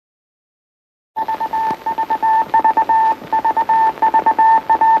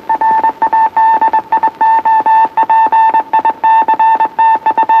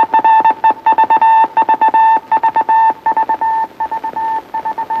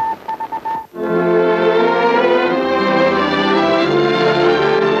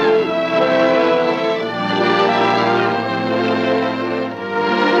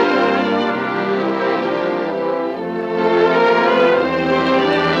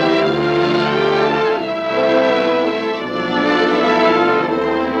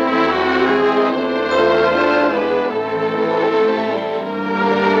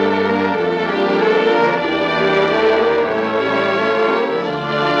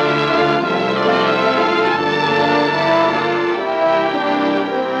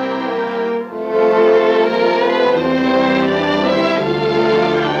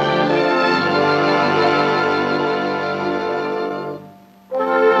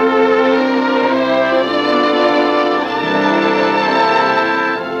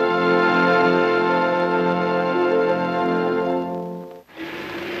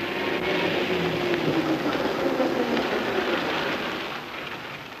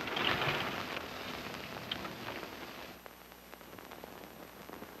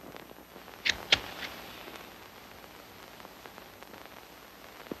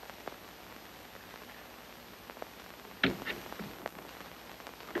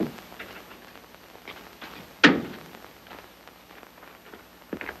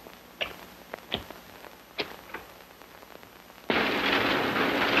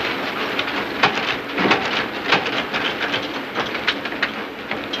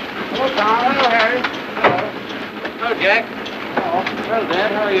Hello, Tom. Hello, Harry. Hello. Hello, Jack. Oh, hello,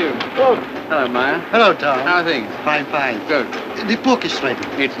 Dad. How are you? Oh. Hello, Maya. Hello, Tom. How are things? Fine, fine. Good. The book is ready.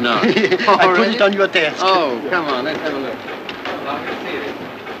 It's not. I put it on your desk. Oh, come on. Let's have a look. Hold on. Let's see it.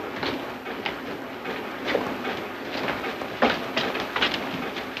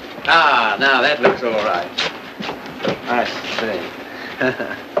 Ah, now that looks all right. I see.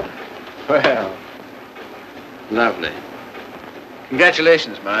 Well, lovely.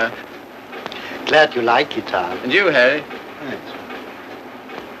 Congratulations, Maya. Glad you like it, Tom. And you, Harry. Thanks.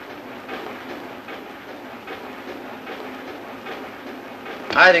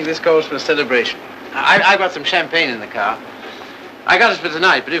 I think this calls for a celebration. I've got some champagne in the car. I got it for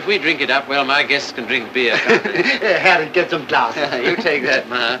tonight, but if we drink it up, well, my guests can drink beer, can't they? Harry, get some glasses. You take that,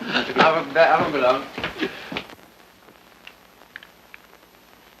 Maya. Have them along.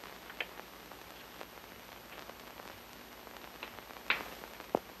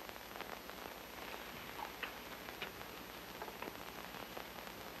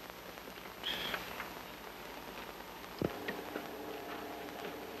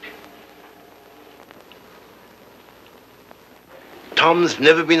 Tom's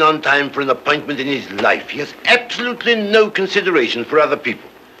never been on time for an appointment in his life. He has absolutely no consideration for other people.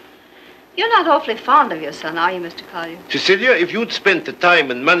 You're not awfully fond of your son, are you, Mr. Collier? Cecilia, if you'd spent the time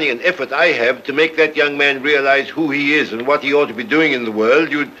and money and effort I have to make that young man realize who he is and what he ought to be doing in the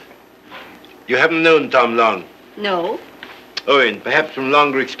world, You haven't known Tom long. No. Oh, and perhaps from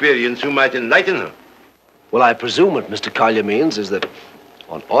longer experience, who might enlighten her. Well, I presume what Mr. Collier means is that,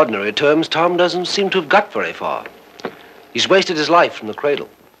 on ordinary terms, Tom doesn't seem to have got very far. He's wasted his life from the cradle.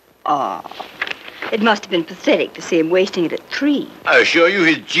 Oh, it must have been pathetic to see him wasting it at 3. I assure you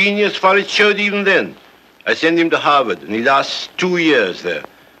his genius for it showed even then. I send him to Harvard, and he lasts 2 years there.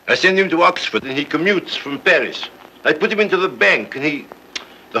 I send him to Oxford, and he commutes from Paris. I put him into the bank, and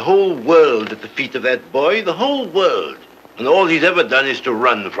the whole world at the feet of that boy, the whole world. And all he's ever done is to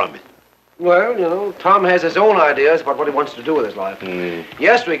run from it. Well, you know, Tom has his own ideas about what he wants to do with his life.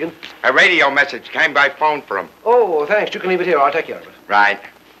 Yes, Regan? A radio message came by phone for him. Oh, thanks. You can leave it here. I'll take care of it. Right.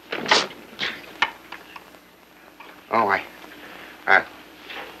 Oh,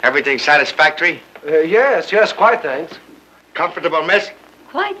 everything satisfactory? Yes, quite, thanks. Comfortable, miss?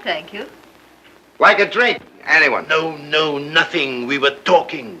 Quite, thank you. Like a drink? Anyone? No, nothing. We were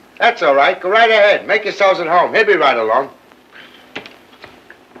talking. That's all right. Go right ahead. Make yourselves at home. He'll be right along.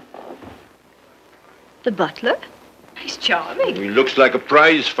 The butler? He's charming. He looks like a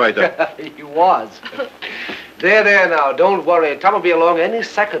prize fighter. He was. There now. Don't worry. Tom will be along any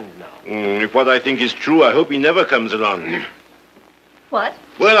second now. If what I think is true, I hope he never comes along. What?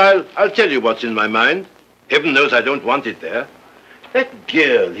 Well, I'll tell you what's in my mind. Heaven knows I don't want it there. That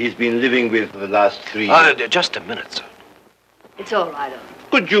girl he's been living with for the last 3 years. Just a minute, sir. It's all right,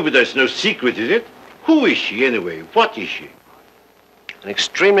 Good Jupiter's no secret, is it? Who is she, anyway? What is she? An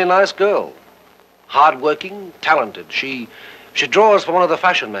extremely nice girl. Hard-working, talented. She draws for one of the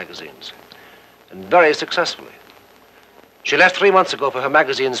fashion magazines. And very successfully. She left 3 months ago for her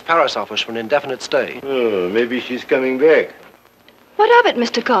magazine's Paris office for an indefinite stay. Oh, maybe she's coming back. What of it,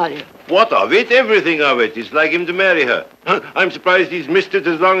 Mr. Collier? What of it? Everything of it. It's like him to marry her. I'm surprised he's missed it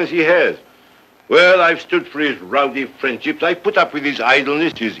as long as he has. Well, I've stood for his rowdy friendships. I put up with his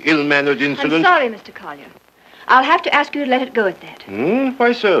idleness, his ill-mannered insolence. I'm sorry, Mr. Collier. I'll have to ask you to let it go at that.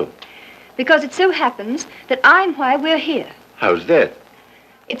 Why so? Because it so happens that I'm why we're here. How's that?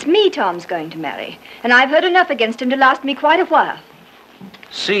 It's me Tom's going to marry, and I've heard enough against him to last me quite a while.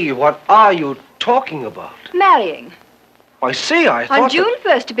 See, what are you talking about? Marrying. I see, I thought... On June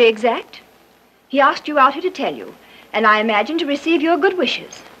 1st, to be exact. He asked you out here to tell you, and I imagine to receive your good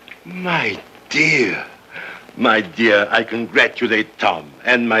wishes. My dear, I congratulate Tom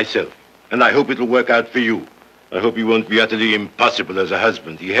and myself, and I hope it'll work out for you. I hope he won't be utterly impossible as a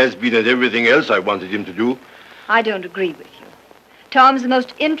husband. He has been at everything else I wanted him to do. I don't agree with you. Tom's the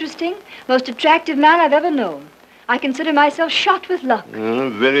most interesting, most attractive man I've ever known. I consider myself shot with luck.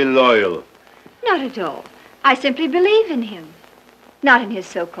 Very loyal. Not at all. I simply believe in him. Not in his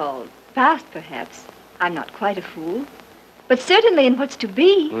so-called past, perhaps. I'm not quite a fool. But certainly in what's to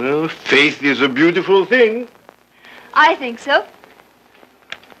be. Well, faith is a beautiful thing. I think so.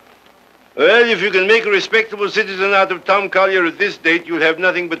 Well, if you can make a respectable citizen out of Tom Collier at this date, you'll have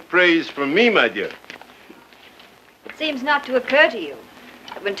nothing but praise from me, my dear. It seems not to occur to you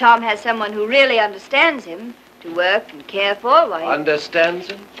that when Tom has someone who really understands him to work and care for, why...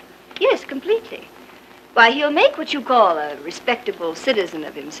 Understands him? Yes, completely. Why, he'll make what you call a respectable citizen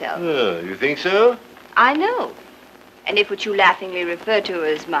of himself. Oh, you think so? I know. And if what you laughingly refer to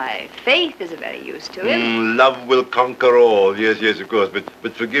as my faith is of any use to him... Love will conquer all. Yes, yes, of course.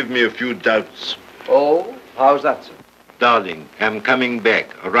 But forgive me a few doubts. Oh, how's that, sir? Darling, I'm coming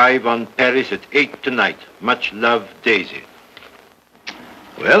back. Arrive on Paris at 8 tonight. Much love, Daisy.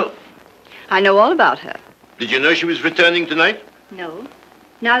 Well? I know all about her. Did you know she was returning tonight? No.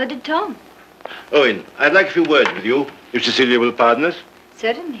 Neither did Tom. Owen, I'd like a few words with you, if Cecilia will pardon us.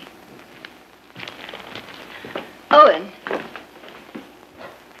 Certainly. Owen.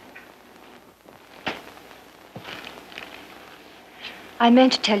 I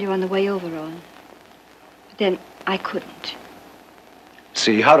meant to tell you on the way over, Owen. But then I couldn't.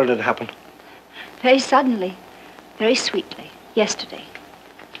 See, how did it happen? Very suddenly. Very sweetly. Yesterday.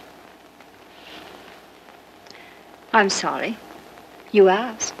 I'm sorry. You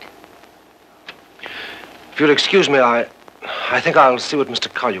asked. If you'll excuse me, I think I'll see what Mr.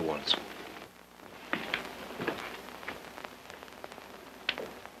 Collier wants.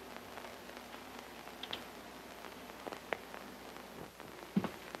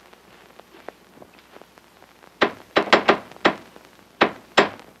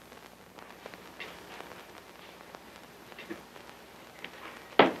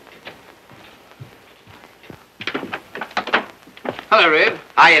 Hello, Red.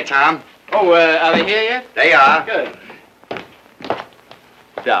 Hiya, Tom. Oh, are they here yet? They are. Good.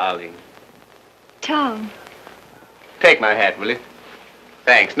 Darling. Tom. Take my hat, will you?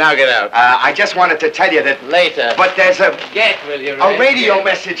 Thanks. Now get out. I just wanted to tell you that... Later. But there's a Get, will you, Red? radio Get.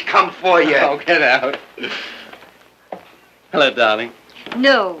 message come for you. Oh, get out. Hello, darling.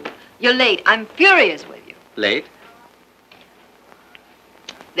 No. You're late. I'm furious with you. Late?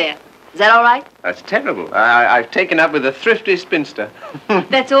 There. Is that all right? That's terrible. I've taken up with a thrifty spinster.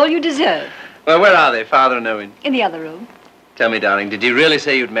 That's all you deserve. Well, where are they, Father and Owen? In the other room. Tell me, darling, did you really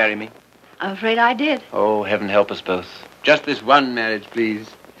say you'd marry me? I'm afraid I did. Oh, heaven help us both. Just this one marriage, please.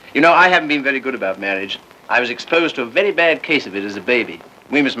 You know, I haven't been very good about marriage. I was exposed to a very bad case of it as a baby.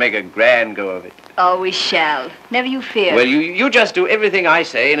 We must make a grand go of it. Oh, we shall. Never you fear. Well, you just do everything I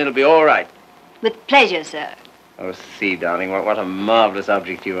say, and it'll be all right. With pleasure, sir. Oh, see, darling, what a marvelous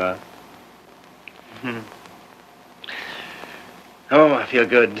object you are. Oh, I feel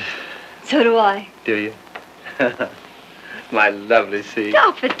good. So do I. Do you? My lovely sea.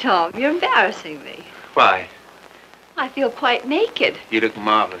 Stop it, Tom. You're embarrassing me. Why? I feel quite naked. You look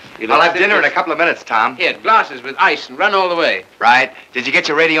marvelous. You look I'll have dinner in a simple. couple of minutes, Tom. Here, glasses with ice and run all the way. Right. Did you get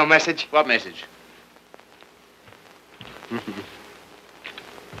your radio message? What message?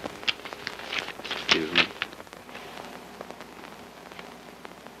 Excuse me.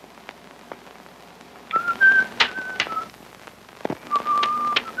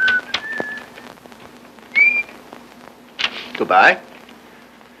 Goodbye.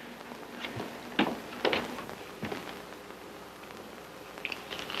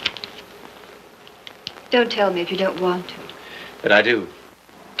 Don't tell me if you don't want to. But I do.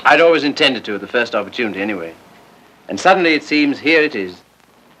 I'd always intended to at the first opportunity anyway. And suddenly it seems here it is.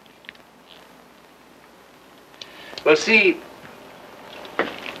 Well, see,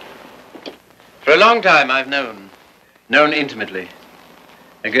 for a long time I've known intimately,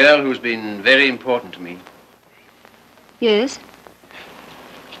 a girl who's been very important to me. Yes?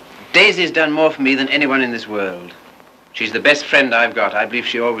 Daisy's done more for me than anyone in this world. She's the best friend I've got. I believe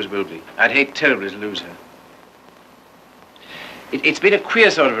she always will be. I'd hate terribly to lose her. It's been a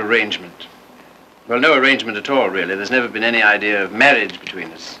queer sort of arrangement. Well, no arrangement at all, really. There's never been any idea of marriage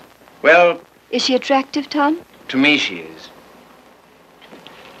between us. Well... Is she attractive, Tom? To me, she is.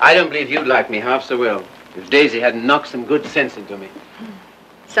 I don't believe you'd like me half so well if Daisy hadn't knocked some good sense into me.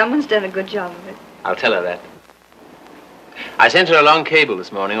 Someone's done a good job of it. I'll tell her that. I sent her a long cable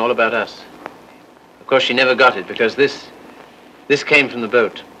this morning all about us. Of course, she never got it because this came from the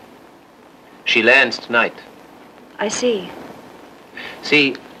boat. She lands tonight. I see.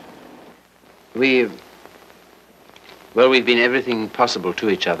 See, we've been everything possible to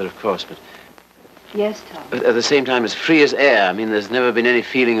each other, of course, but Yes, Tom. at the same time as free as air. I mean, there's never been any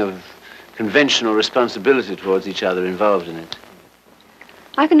feeling of conventional responsibility towards each other involved in it.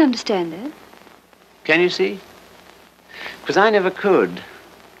 I can understand that. Can you see? Because I never could.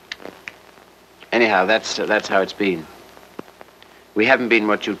 Anyhow, that's how it's been. We haven't been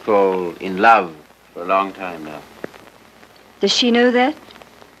what you'd call in love for a long time now. Does she know that?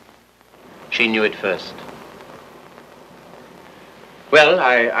 She knew it first. Well,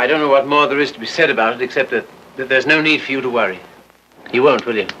 I don't know what more there is to be said about it, except that there's no need for you to worry. You won't,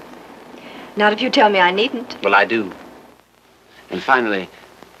 will you? Not if you tell me I needn't. Well, I do. And finally,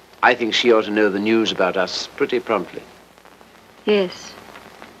 I think she ought to know the news about us pretty promptly. Yes,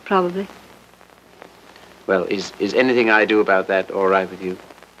 probably. Well, is anything I do about that all right with you?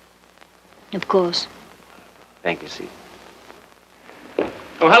 Of course. Thank you, Steve.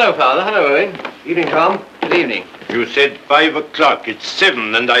 Oh, hello, Father. Hello, Owen. Evening, Tom. Good evening. You said 5 o'clock. It's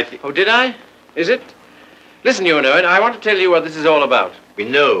 7, and I think... Oh, did I? Is it? Listen, you and Owen, I want to tell you what this is all about. We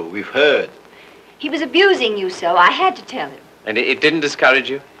know. We've heard. He was abusing you so. I had to tell him. And it didn't discourage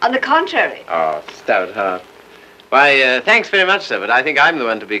you? On the contrary. Oh, stout heart. Why, thanks very much, sir, but I think I'm the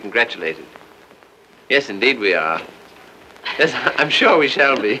one to be congratulated. Yes, indeed we are. Yes, I'm sure we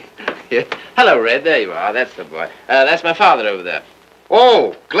shall be. Yeah. Hello, Red. There you are. That's the boy. That's my father over there.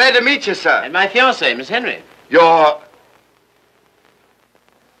 Oh, glad to meet you, sir. And my fiancée, Miss Henry. You're...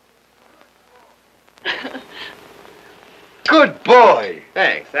 Good boy.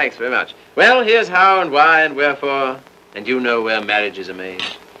 Thanks very much. Well, here's how and why and wherefore, and you know where marriages are made.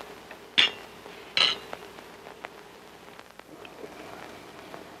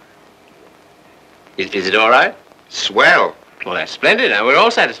 Is it all right? Swell. Well, that's splendid. Now, we're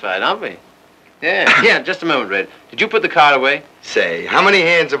all satisfied, aren't we? Yeah, yeah, just a moment, Red. Did you put the card away? Say, how many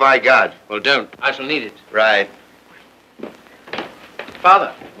hands have I got? Well, don't. I shall need it. Right.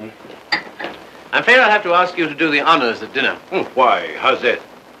 Father, I'm afraid I'll have to ask you to do the honors at dinner. Why? How's that?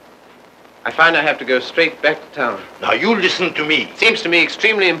 I find I have to go straight back to town. Now, you listen to me. It seems to me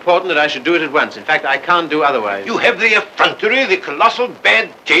extremely important that I should do it at once. In fact, I can't do otherwise. You have the effrontery, the colossal bad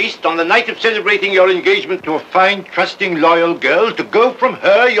taste on the night of celebrating your engagement to a fine, trusting, loyal girl to go from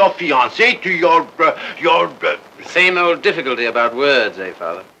her, your fiancé, to your... Same old difficulty about words, eh,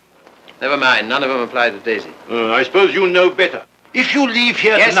 Father? Never mind. None of them apply to Daisy. I suppose you know better. If you leave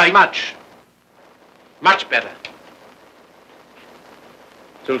here tonight... Yes, much. Much better.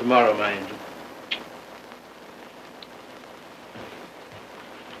 Till tomorrow, my angel.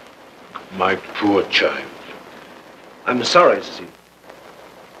 My poor child. I'm sorry, Steve.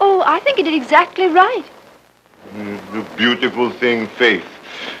 Oh, I think he did exactly right. A beautiful thing, Faith.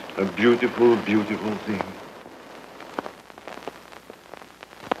 A beautiful, beautiful thing.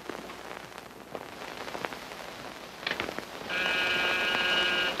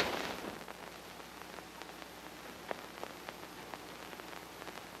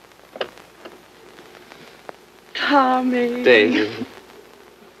 Tommy. Daisy.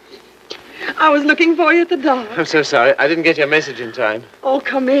 I was looking for you at the door. I'm so sorry. I didn't get your message in time. Oh,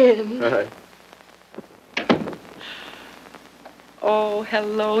 come in. All right. Oh,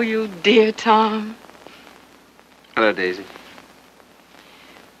 hello, you dear Tom. Hello, Daisy.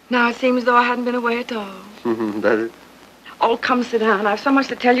 Now it seems as though I hadn't been away at all. Does it? Oh, come sit down. I have so much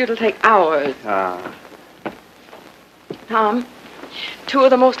to tell you it'll take hours. Ah. Tom, two of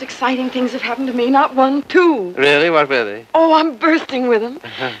the most exciting things have happened to me. Not one, two. Really? What were they? Oh, I'm bursting with them.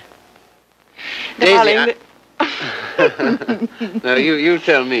 Daisy, Darling, No, you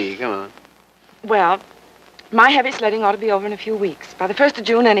tell me. Come on. Well, my heavy sledding ought to be over in a few weeks. By the 1st of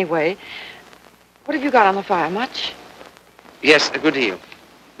June, anyway. What have you got on the fire? Much? Yes, a good deal.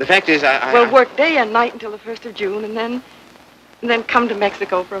 The fact is, Well, work day and night until the 1st of June, and then come to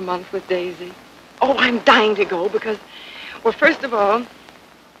Mexico for a month with Daisy. Oh, I'm dying to go because, well, first of all...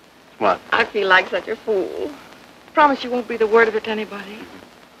 What? I feel like such a fool. Promise you won't breathe a word of it to anybody.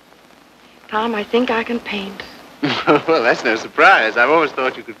 Tom, I think I can paint. Well, that's no surprise. I've always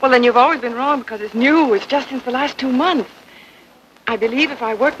thought you could... Well, then you've always been wrong because it's new. It's just since the last 2 months. I believe if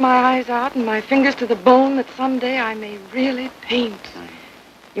I work my eyes out and my fingers to the bone that someday I may really paint.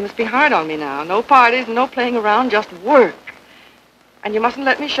 You must be hard on me now. No parties, no playing around, just work. And you mustn't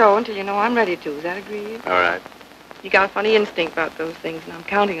let me show until you know I'm ready to. Is that agreed? All right. You got a funny instinct about those things, and I'm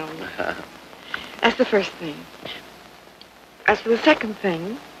counting on you. That's the first thing. As for the second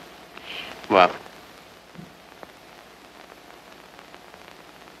thing... What?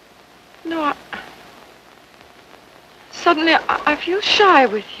 No, suddenly I feel shy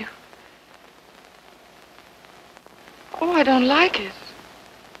with you. Oh, I don't like it.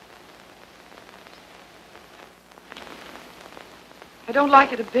 I don't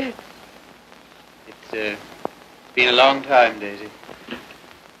like it a bit. It's been a long time, Daisy.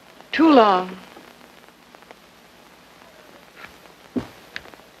 Too long.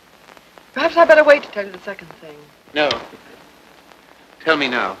 Perhaps I better wait to tell you the second thing. No. Tell me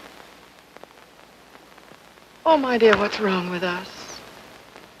now. Oh, my dear, what's wrong with us?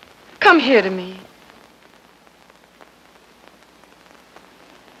 Come here to me.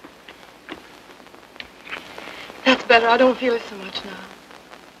 That's better. I don't feel it so much now.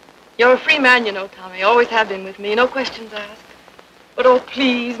 You're a free man, you know, Tommy. Always have been with me. No questions asked. But, oh,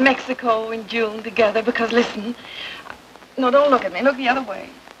 please, Mexico in June together, because, listen. No, don't look at me. Look the other way.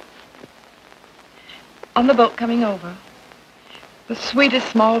 On the boat coming over, the sweetest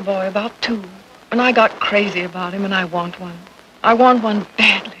small boy, about 2, And I got crazy about him, and I want one. I want one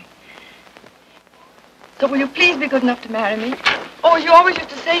badly. So will you please be good enough to marry me? Oh, as you always used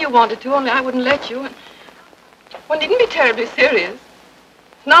to say you wanted to, only I wouldn't let you. And one needn't be terribly serious.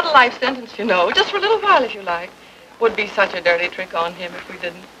 It's not a life sentence, you know. Just for a little while, if you like. Would be such a dirty trick on him if we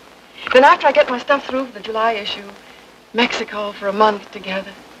didn't. Then after I get my stuff through for the July issue, Mexico for a month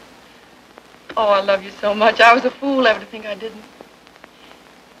together. Oh, I love you so much. I was a fool ever to think I didn't.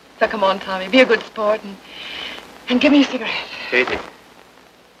 So come on, Tommy, be a good sport and give me a cigarette. Daisy.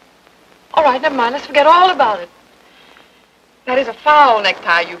 All right, never mind. Let's forget all about it. That is a foul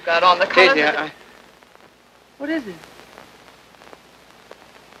necktie you've got on. The color. Daisy, What is it?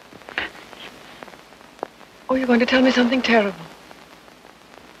 Oh, you're going to tell me something terrible.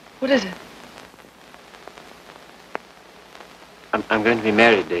 What is it? I'm going to be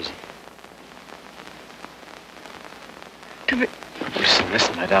married, Daisy. To be...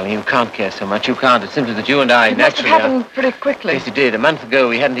 Listen, my darling, you can't care so much. You can't. It's simply that you and I It naturally must have happened pretty quickly. Yes, it did. A month ago,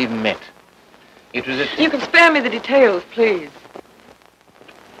 we hadn't even met. It was at... You can spare me the details, please.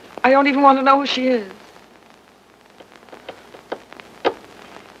 I don't even want to know who she is.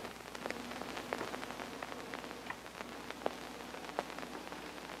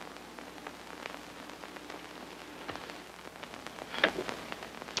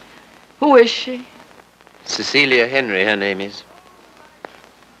 Who is she? Cecilia Henry, her name is.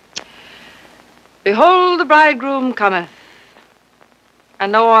 Behold, the bridegroom cometh,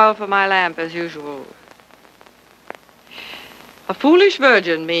 and no oil for my lamp as usual. A foolish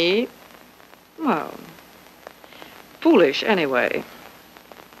virgin, me. Well, foolish anyway.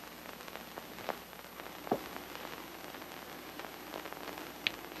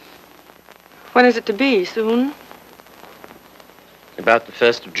 When is it to be? Soon? About the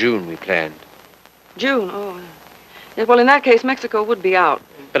 1st of June, we planned. June, oh. Yes, well, in that case, Mexico would be out.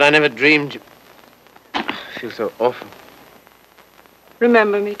 But I never dreamed... I feel so awful.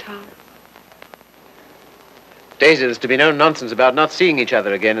 Remember me, Tom. Daisy, there's to be no nonsense about not seeing each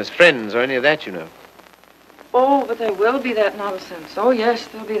other again as friends or any of that, you know. Oh, but there will be that nonsense. Oh, yes,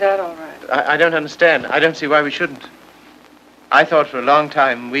 there'll be that, all right. I don't understand. I don't see why we shouldn't. I thought for a long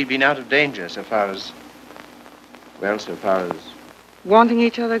time we'd been out of danger so far as... Well, so far as... Wanting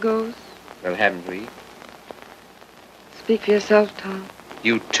each other goes? Well, haven't we? Speak for yourself, Tom.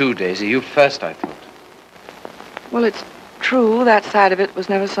 You too, Daisy. You first, I thought. Well, it's true. That side of it was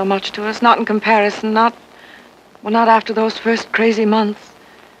never so much to us. Not in comparison. Not after those first crazy months.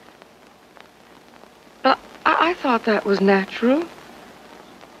 But I thought that was natural.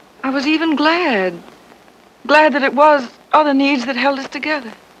 I was even glad. Glad that it was other needs that held us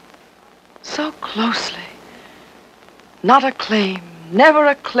together. So closely. Not a claim. Never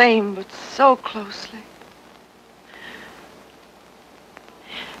a claim, but so closely.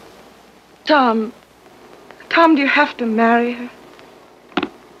 Tom, do you have to marry her?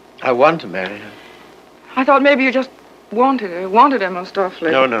 I want to marry her. I thought maybe you just wanted her most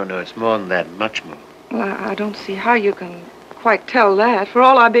awfully. No, it's more than that, much more. Well, I don't see how you can quite tell that. For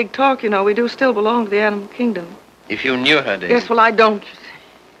all our big talk, you know, we do still belong to the animal kingdom. If you knew her, Daisy... Yes, well, I don't, you see.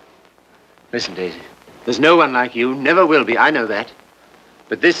 Listen, Daisy, there's no one like you, never will be, I know that.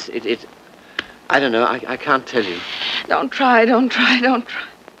 But this, I don't know, I can't tell you. Don't try.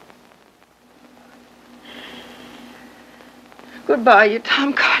 Goodbye, you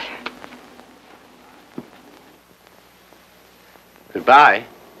Tom Carter. Goodbye?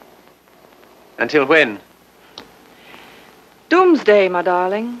 Until when? Doomsday, my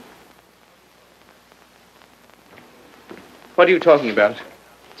darling. What are you talking about?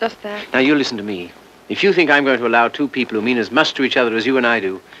 Just that. Now, you listen to me. If you think I'm going to allow two people who mean as much to each other as you and I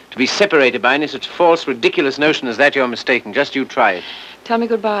do to be separated by any such false, ridiculous notion as that, you're mistaken. Just you try it. Tell me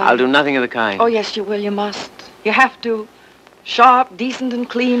goodbye. I'll do nothing of the kind. Oh, yes, you will. You must. You have to. Sharp, decent, and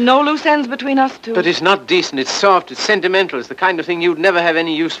clean. No loose ends between us two. But it's not decent. It's soft. It's sentimental. It's the kind of thing you'd never have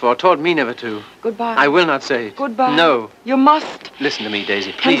any use for. Taught me never to. Goodbye. I will not say it. Goodbye. No. You must. Listen to me,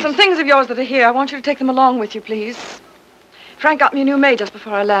 Daisy, please. And some things of yours that are here, I want you to take them along with you, please. Frank got me a new maid just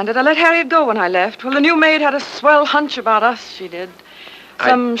before I landed. I let Harriet go when I left. Well, the new maid had a swell hunch about us, she did.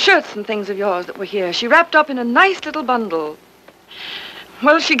 Some shirts and things of yours that were here. She wrapped up in a nice little bundle.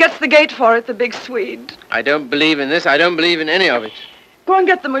 Well, she gets the gate for it, the big Swede. I don't believe in this. I don't believe in any of it. Go and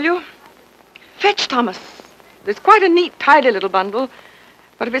get them, will you? Fetch Thomas. It's quite a neat, tidy little bundle.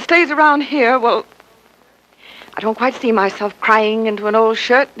 But if it stays around here, well, I don't quite see myself crying into an old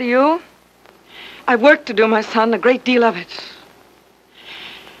shirt, do you? I've work to do, my son, a great deal of it.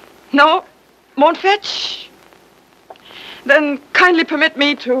 No? Won't fetch? Then kindly permit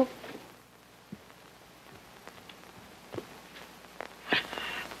me to...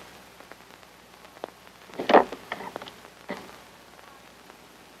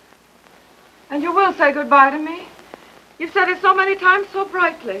 And you will say goodbye to me? You've said it so many times so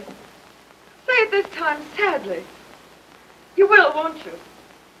brightly. Say it this time sadly. You will, won't you?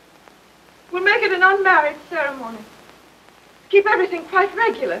 We'll make it an unmarried ceremony. Keep everything quite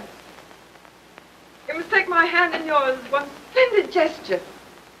regular. You must take my hand in yours, one splendid gesture,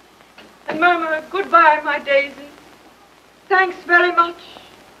 and murmur, goodbye, my Daisy. Thanks very much.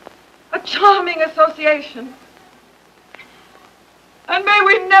 A charming association. And may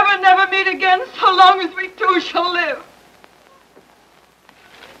we never, never meet again so long as we two shall live.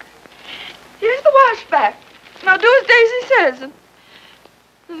 Here's the washback. Now do as Daisy says.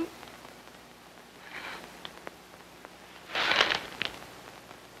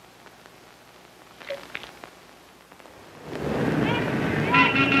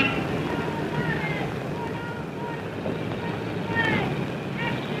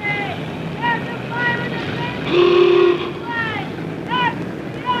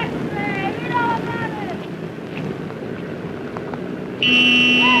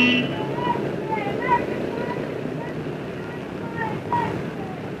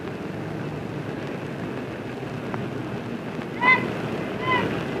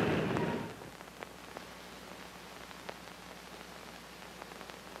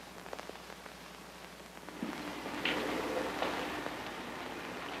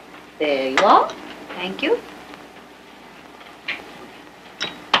 There you are. Thank you.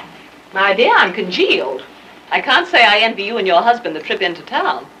 My dear, I'm congealed. I can't say I envy you and your husband the trip into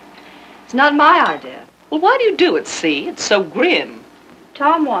town. It's not my idea. Well, why do you do it, see? It's so grim.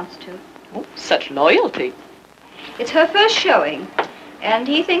 Tom wants to. Oh, such loyalty. It's her first showing, and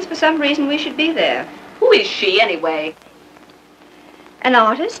he thinks for some reason we should be there. Who is she, anyway? An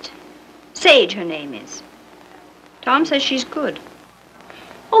artist? Sage, her name is. Tom says she's good.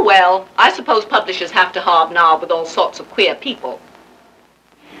 Oh, well, I suppose publishers have to hobnob with all sorts of queer people.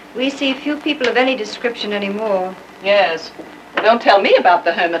 We see few people of any description anymore. Yes. Well, don't tell me about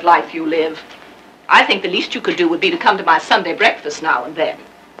the hermit life you live. I think the least you could do would be to come to my Sunday breakfast now and then.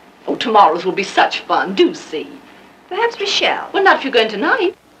 Oh, tomorrow's will be such fun. Do see. Perhaps we shall. Well, not if you're going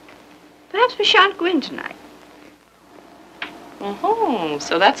tonight. Perhaps we shan't go in tonight. Oh,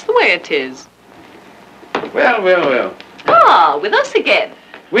 so that's the way it is. Well, well, well. Ah, with us again.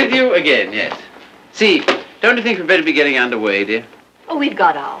 With you again, yes. See, don't you think we'd better be getting underway, dear? Oh, we've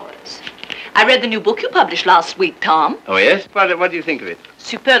got ours. I read the new book you published last week, Tom. Oh, yes? What do you think of it?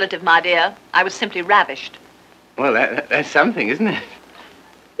 Superlative, my dear. I was simply ravished. Well, that's something, isn't it?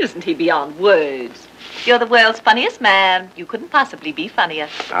 Isn't he beyond words? You're the world's funniest man. You couldn't possibly be funnier.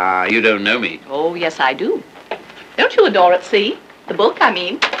 Ah, you don't know me. Oh, yes, I do. Don't you adore it, see? The book, I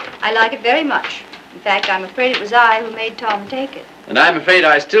mean. I like it very much. In fact, I'm afraid it was I who made Tom take it. And I'm afraid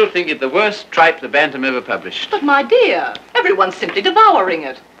I still think it the worst tripe the Bantam ever published. But, my dear, everyone's simply devouring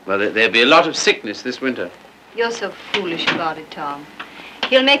it. Well, there'll be a lot of sickness this winter. You're so foolish about it, Tom.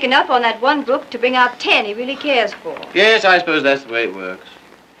 He'll make enough on that one book to bring out 10 he really cares for. Yes, I suppose that's the way it works.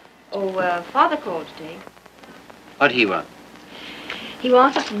 Oh, Father called today. What'd he want? He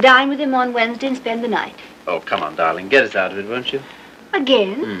wants us to dine with him on Wednesday and spend the night. Oh, come on, darling. Get us out of it, won't you?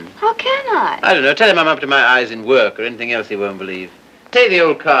 Again? How can I? I don't know. Tell him I'm up to my eyes in work or anything else he won't believe. Say the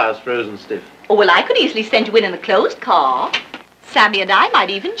old car's frozen stiff. Oh, well, I could easily send you in a closed car. Sammy and I might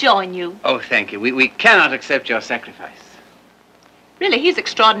even join you. Oh, thank you. We cannot accept your sacrifice. Really, he's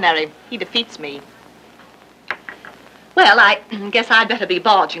extraordinary. He defeats me. Well, I guess I'd better be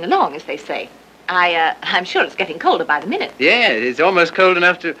barging along, as they say. I'm sure it's getting colder by the minute. Yeah, it's almost cold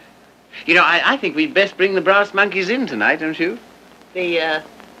enough to... You know, I think we'd best bring the brass monkeys in tonight, don't you? Good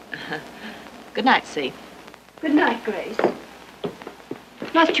night, See. Good night, Grace.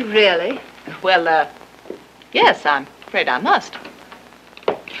 Must you really? Well, yes, I'm afraid I must.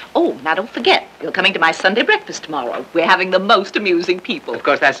 Oh, now don't forget, you're coming to my Sunday breakfast tomorrow. We're having the most amusing people. Of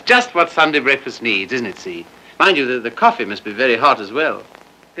course, that's just what Sunday breakfast needs, isn't it, See? Mind you, the coffee must be very hot as well.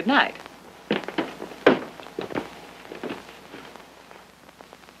 Good night.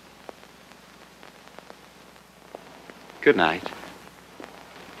 Good night.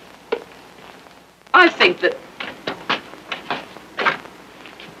 I think that...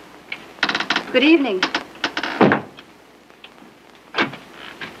 Good evening.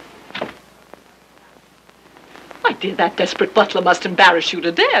 My dear, that desperate butler must embarrass you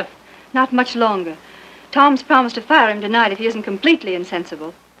to death. Not much longer. Tom's promised to fire him tonight if he isn't completely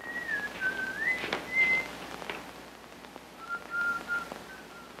insensible.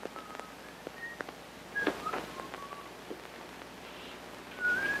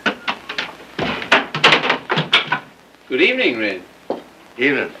 Good evening, Red.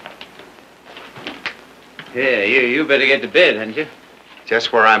 Evening. Yeah, you better get to bed, hadn't you?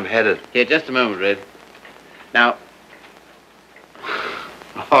 Just where I'm headed. Here, just a moment, Red. Now,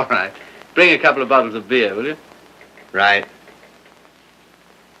 all right. Bring a couple of bottles of beer, will you? Right.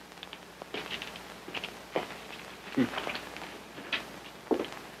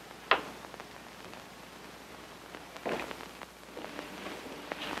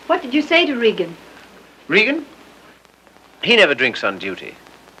 What did you say to Regan? Regan? He never drinks on duty.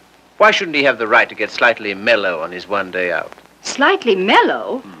 Why shouldn't he have the right to get slightly mellow on his one day out? Slightly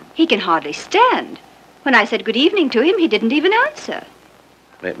mellow? He can hardly stand. When I said good evening to him, he didn't even answer.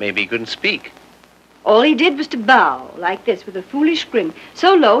 Maybe he couldn't speak. All he did was to bow, like this, with a foolish grin,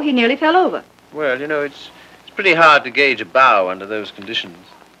 so low he nearly fell over. Well, you know, it's pretty hard to gauge a bow under those conditions.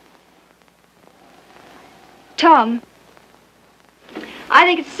 Tom, I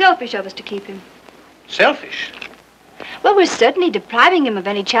think it's selfish of us to keep him. Selfish? Well, we're certainly depriving him of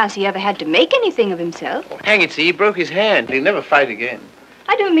any chance he ever had to make anything of himself. Oh, hang it, see, he broke his hand. He'll never fight again.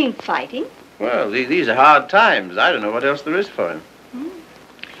 I don't mean fighting. Well, these are hard times. I don't know what else there is for him.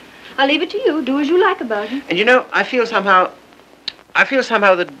 I'll leave it to you. Do as you like about him. And you know, I feel somehow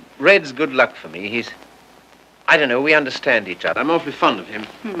that Red's good luck for me. I don't know, we understand each other. I'm awfully fond of him.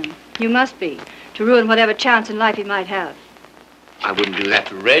 You must be, to ruin whatever chance in life he might have. I wouldn't do that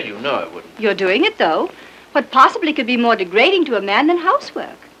to Red. You know I wouldn't. You're doing it, though. What possibly could be more degrading to a man than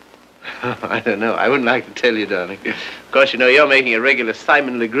housework? I don't know. I wouldn't like to tell you, darling. Of course, you know, you're making a regular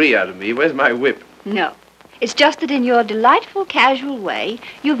Simon Legree out of me. Where's my whip? No. It's just that in your delightful, casual way,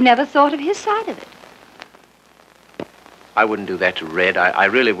 you've never thought of his side of it. I wouldn't do that to Red. I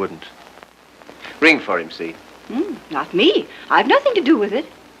really wouldn't. Ring for him, see? Not me. I've nothing to do with it.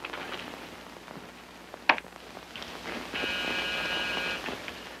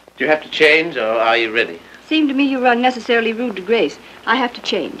 Do you have to change, or are you ready? Seemed to me you were unnecessarily rude to Grace. I have to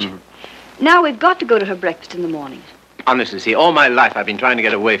change. Now we've got to go to her breakfast in the morning. Honestly, see, all my life I've been trying to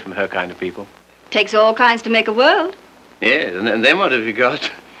get away from her kind of people. Takes all kinds to make a world. Yes, and then what have you got?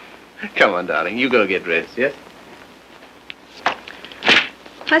 Come on, darling, you go get dressed, yes?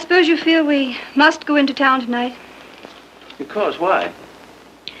 I suppose you feel we must go into town tonight. Of course, why?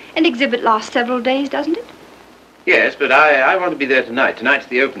 An exhibit lasts several days, doesn't it? Yes, but I want to be there tonight. Tonight's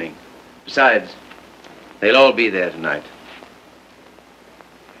the opening. Besides, they'll all be there tonight.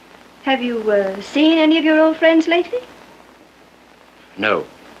 Have you seen any of your old friends lately? No.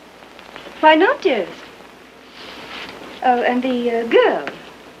 Why not, dearest? Oh, and the girl,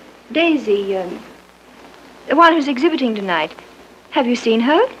 Daisy, the one who's exhibiting tonight. Have you seen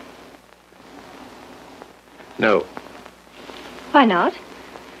her? No. Why not?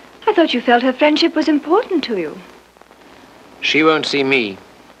 I thought you felt her friendship was important to you. She won't see me.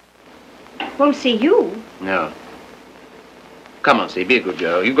 Won't see you? No. Come on, see, be a good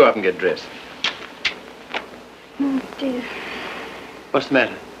girl. You go up and get dressed. Oh, dear. What's the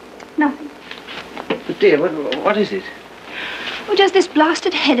matter? Nothing. But dear, what is it? Oh, just this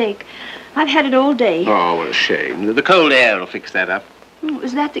blasted headache. I've had it all day. Oh, what a shame. The cold air will fix that up. It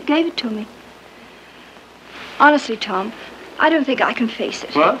was that gave it to me. Honestly, Tom, I don't think I can face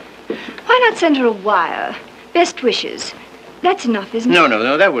it. What? Why not send her a wire? Best wishes. That's enough, isn't it?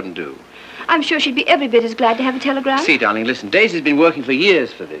 No, that wouldn't do. I'm sure she'd be every bit as glad to have a telegram. See, darling, listen, Daisy's been working for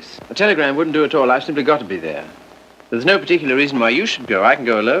years for this. A telegram wouldn't do at all. I've simply got to be there. There's no particular reason why you should go. I can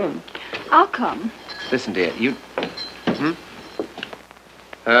go alone. I'll come. Listen, dear, you...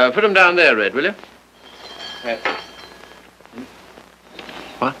 put them down there, Red, will you?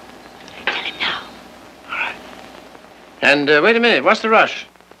 What? Tell him now. All right. And wait a minute. What's the rush?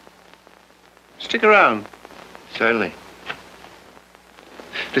 Stick around. Certainly.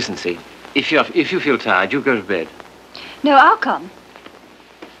 Listen, see, if you feel tired, you go to bed. No, I'll come.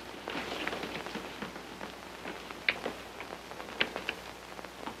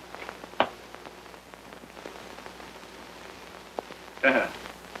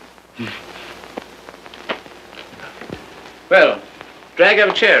 Well, drag up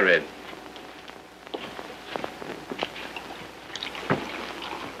a chair, Red.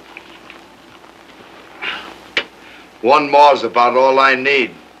 One more's about all I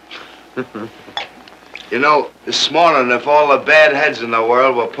need. You know, this morning, if all the bad heads in the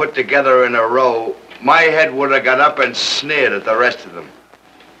world were put together in a row, my head would have got up and sneered at the rest of them.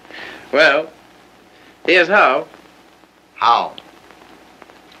 Well, here's how. How?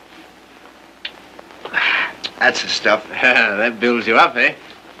 That's the stuff. That builds you up, eh?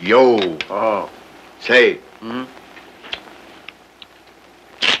 Yo. Oh. Say.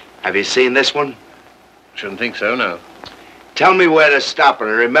 Have you seen this one? Shouldn't think so, no. Tell me where to stop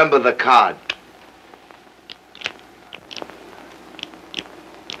and remember the card.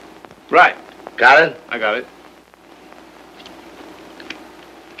 Right. Got it? I got it.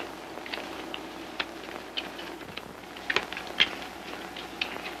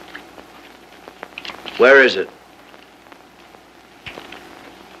 Where is it?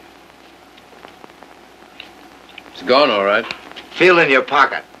 It's gone, all right. Feel in your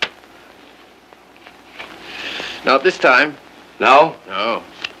pocket. Not this time. No? No.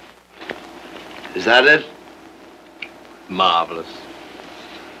 Is that it? Marvelous.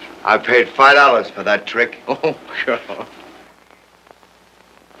 I paid $5 for that trick. Oh, sure.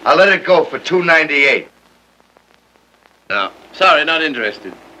 I'll let it go for $2.98. No, sorry, not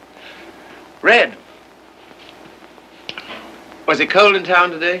interested. Red. Was it cold in town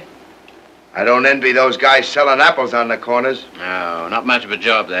today? I don't envy those guys selling apples on the corners. No, not much of a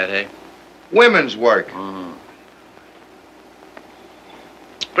job, that, eh? Women's work. Mm-hmm.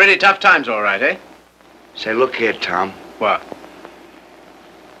 Pretty tough times, all right, eh? Say, look here, Tom. What?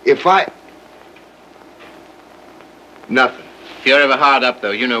 If I... Nothing. If you're ever hard up,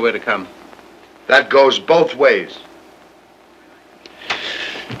 though, you know where to come. That goes both ways.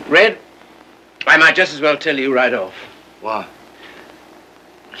 Red, I might just as well tell you right off. What?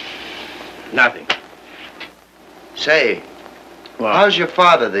 Nothing. Say, What? how's your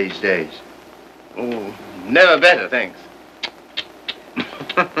father these days? Oh, never better, thanks.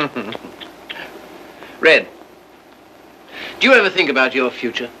 Red, do you ever think about your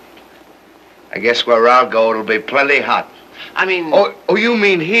future? I guess where I'll go, it'll be plenty hot. I mean... Oh, you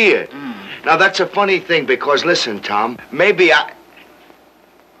mean here? Mm. Now, that's a funny thing, because listen, Tom, maybe I'll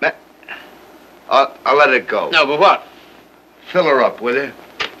let it go. No, but what? Fill her up, will you?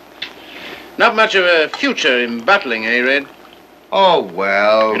 Not much of a future in battling, eh, Red? Oh,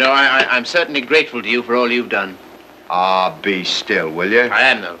 well. You know, I'm certainly grateful to you for all you've done. Ah, be still, will you? I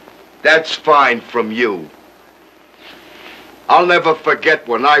am, though. That's fine from you. I'll never forget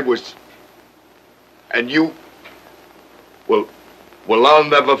when I was... And you... Well, I'll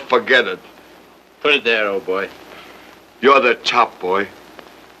never forget it. Put it there, old boy. You're the top, boy.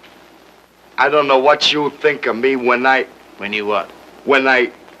 I don't know what you think of me when I... When you what? When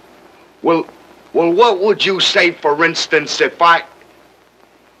I... Well, what would you say, for instance, if I...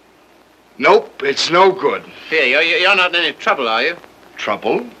 Nope, it's no good. Here, you're not in any trouble, are you?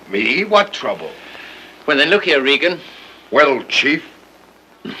 Trouble? Me? What trouble? Well, then look here, Regan. Well, Chief.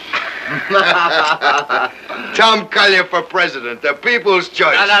 Tom Collier for president, the people's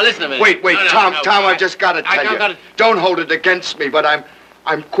choice. Now, listen a minute. Wait, No, Tom, no, I just gotta tell you. Don't hold it against me, but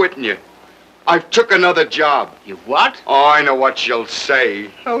I'm quitting you. I've took another job. You what? Oh, I know what you'll say.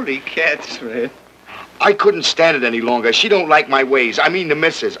 Holy cats, Red. I couldn't stand it any longer. She don't like my ways. I mean the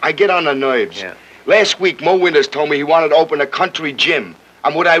missus. I get on her nerves. Yeah. Last week, Mo Winters told me he wanted to open a country gym.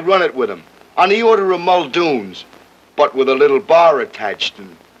 And would I run it with him? On the order of Muldoon's. But with a little bar attached.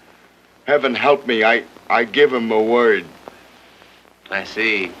 And heaven help me, I give him a word. I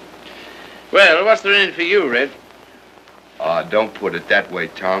see. Well, what's there in it for you, Red? Ah, don't put it that way,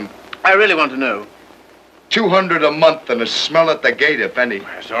 Tom. I really want to know. $200 a month and a smell at the gate, if any.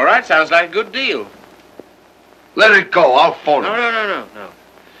 That's all right. Sounds like a good deal. Let it go. I'll phone him. No.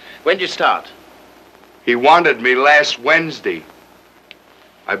 When'd you start? He wanted me last Wednesday.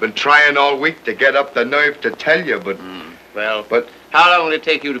 I've been trying all week to get up the nerve to tell you, but... But how long will it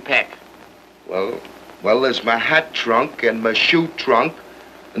take you to pack? Well, there's my hat trunk and my shoe trunk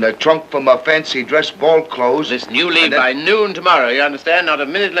and a trunk for my fancy dress ball clothes. Listen, you leave by noon tomorrow, you understand? Not a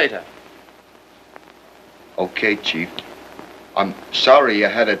minute later. Okay, Chief. I'm sorry you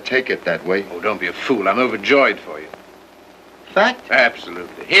had to take it that way. Oh, don't be a fool. I'm overjoyed for you. Fact?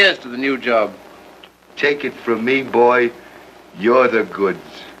 Absolutely. Here's to the new job. Take it from me, boy. You're the goods.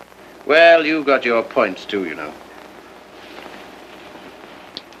 Well, you've got your points, too, you know.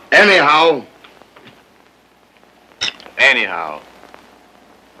 Anyhow.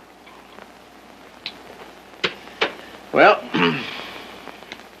 Well,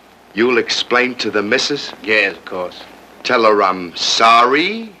 You'll explain to the missus? yes, of course. Tell her I'm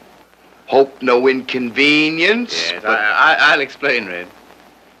sorry. Hope no inconvenience. Yes, I'll explain, Red.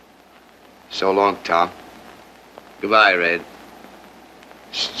 So long, Tom. Goodbye, Red.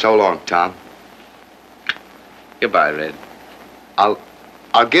 So long, Tom. Goodbye, Red.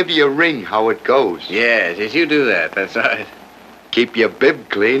 I'll give you a ring how it goes. Yes, you do that. That's right. Keep your bib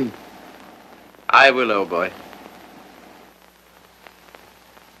clean. I will, old boy.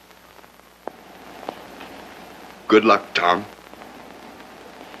 Good luck, Tom.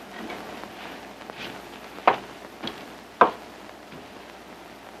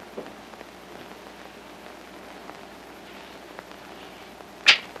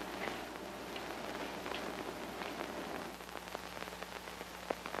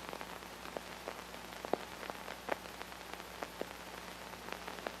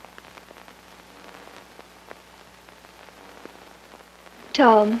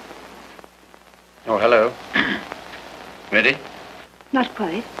 Tom, Oh, hello. Ready? Not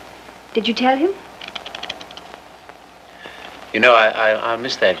quite. Did you tell him? You know, I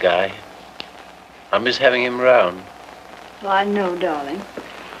miss that guy. I miss having him around. Oh, I know, darling.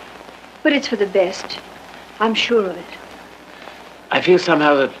 But it's for the best. I'm sure of it. I feel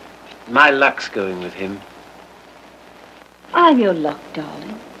somehow that my luck's going with him. I'm your luck,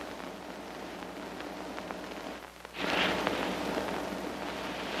 darling.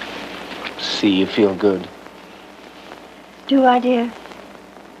 See, you feel good. Do I, dear?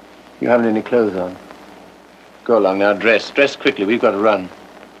 You haven't any clothes on. Go along now, dress. Dress quickly, we've got to run.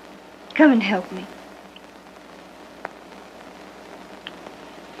 Come and help me.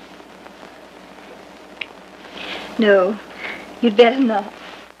 No, you'd better not.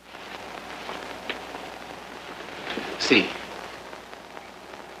 See.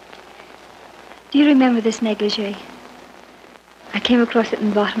 Do you remember this negligee? I came across it in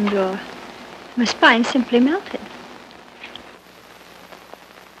the bottom drawer. My spine simply melted.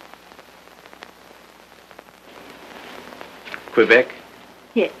 Quebec?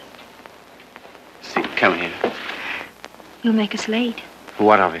 Yes. See, come here. You'll make us late.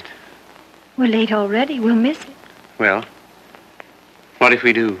 What of it? We're late already. We'll miss it. Well, what if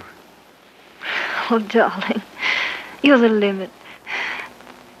we do? Oh, darling, you're the limit.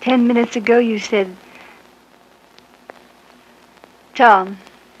 10 minutes ago you said... Tom.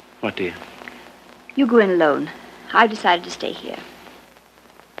 What, dear? You go in alone. I've decided to stay here.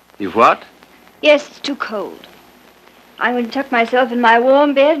 You've what? Yes, it's too cold. I'm going to tuck myself in my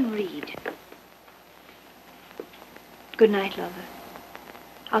warm bed and read. Good night, lover.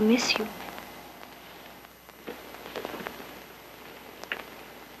 I'll miss you.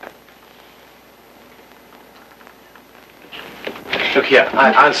 Look here,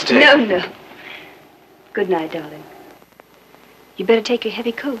 I'll stay. No. Good night, darling. You better take your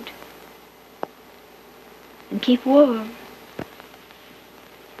heavy coat. And keep warm.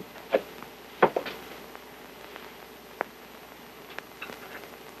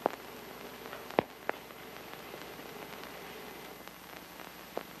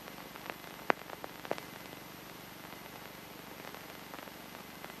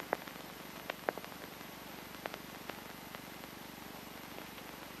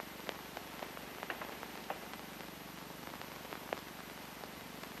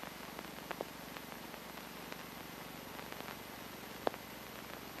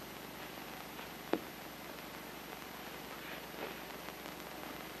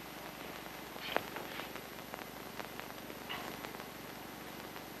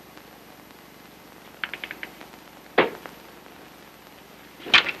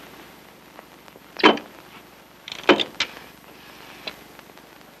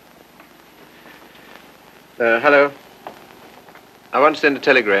 Hello. I want to send a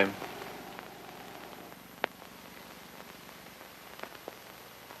telegram.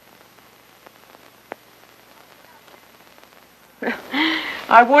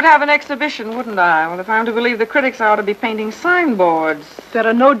 I would have an exhibition, wouldn't I? Well, if I'm to believe the critics, I ought to be painting signboards. There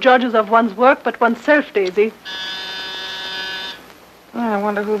are no judges of one's work but oneself, Daisy. I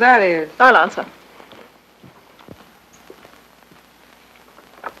wonder who that is. I'll answer.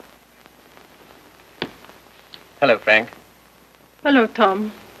 Hello, Frank. Hello,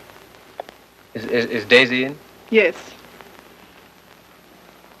 Tom. Is Daisy in? Yes.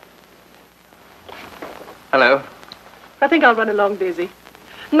 Hello. I think I'll run along, Daisy.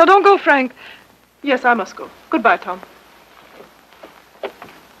 No, don't go, Frank. Yes, I must go. Goodbye, Tom.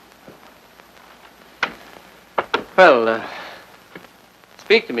 Well,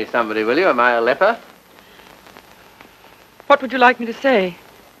 speak to me, somebody, will you? Am I a leper? What would you like me to say?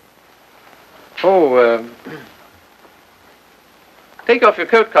 Oh, take off your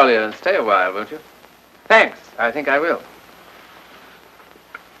coat collar and stay a while, won't you? Thanks. I think I will.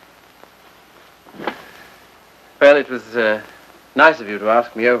 Well, it was nice of you to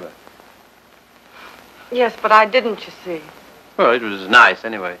ask me over. Yes, but I didn't, you see. Well, it was nice,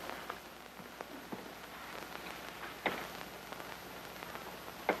 anyway.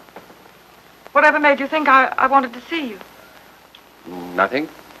 Whatever made you think I wanted to see you? Nothing,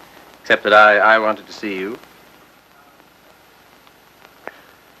 except that I wanted to see you.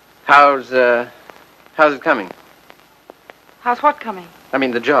 How's it coming? How's what coming? I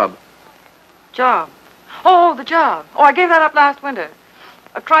mean, the job. Job. Oh, the job. Oh, I gave that up last winter.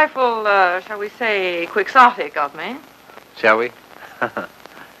 A trifle, shall we say, quixotic of me. Shall we?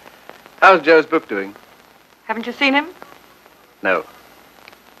 How's Joe's book doing? Haven't you seen him? No.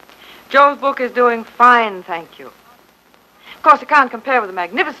 Joe's book is doing fine, thank you. Of course, it can't compare with the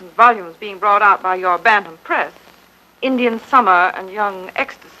magnificent volumes being brought out by your Bantam Press. Indian Summer and Young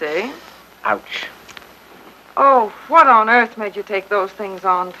Ecstasy. Ouch. Oh, what on earth made you take those things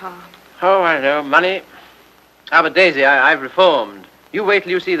on, Tom? Oh, I know. Money. Ah, but Daisy, I've reformed. You wait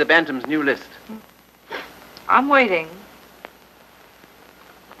till you see the Bantam's new list. I'm waiting.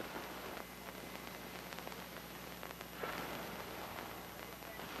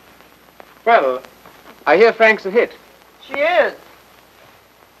 Well, I hear Frank's a hit. She is.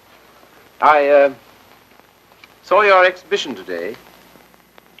 I saw your exhibition today.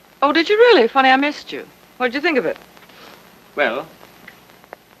 Oh, did you really? Funny, I missed you. What did you think of it? Well,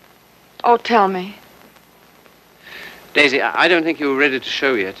 Oh, tell me. Daisy, I don't think you were ready to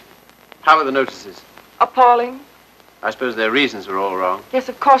show yet. How are the notices? Appalling. I suppose their reasons were all wrong. Yes,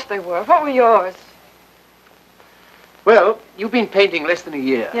 of course they were. What were yours? Well, you've been painting less than a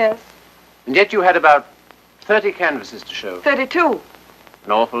year. Yes. And yet you had about 30 canvases to show. 32.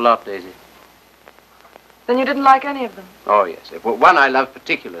 An awful lot, Daisy. Then you didn't like any of them? Oh, yes. Well, one I love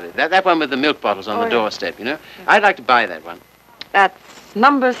particularly. That one with the milk bottles on the doorstep, you know? Yeah. I'd like to buy that one. That's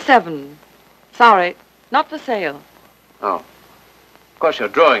number 7. Sorry, not for sale. Oh. Of course, your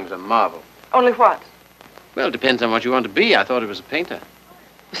drawing's a marvel. Only what? Well, it depends on what you want to be. I thought he was a painter.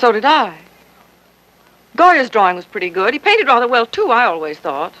 So did I. Goya's drawing was pretty good. He painted rather well, too, I always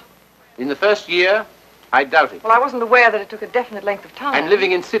thought. In the first year, I doubt it. Well, I wasn't aware that it took a definite length of time. And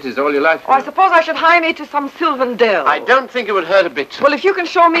living in cities all your life. Oh, I suppose I should hie me to some sylvan dell. I don't think it would hurt a bit. Well, if you can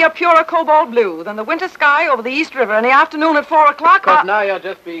show me a purer cobalt blue than the winter sky over the East River in the afternoon at 4 o'clock... Because now you're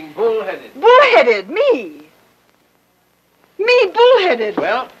just being bullheaded. Bullheaded? Me? Me bullheaded?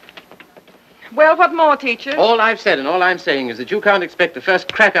 Well, what more, teacher? all I've said and all I'm saying is that you can't expect the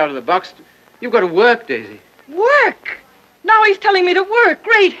first crack out of the box. You've got to work, Daisy. Work? Now he's telling me to work.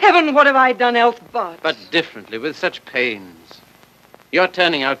 Great heaven, what have I done else but? But differently, with such pains. You're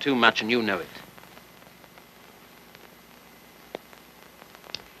turning out too much, and you know it.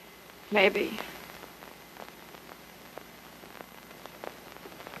 Maybe.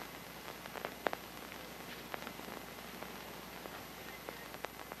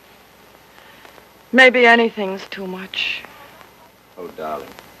 Maybe anything's too much. Oh, darling.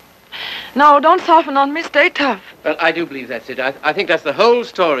 No, don't soften on me. Stay tough. Well, I do believe that's it. I think that's the whole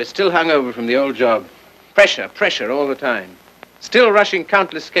story, still hung over from the old job. Pressure all the time. Still rushing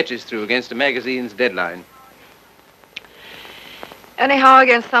countless sketches through against a magazine's deadline. Anyhow,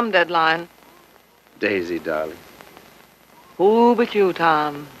 against some deadline. Daisy, darling. Who but you,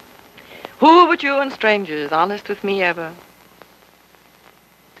 Tom? Who but you and strangers, honest with me ever?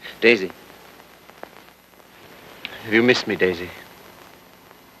 Daisy. Have you missed me, Daisy?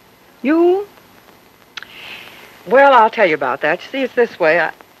 You? Well, I'll tell you about that. You see, it's this way.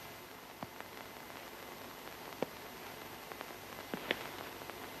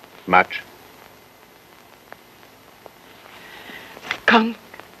 Much. Skunk.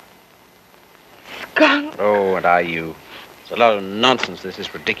 Oh, what are you? It's a lot of nonsense. This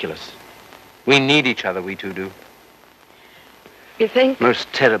is ridiculous. We need each other, we two do. You think?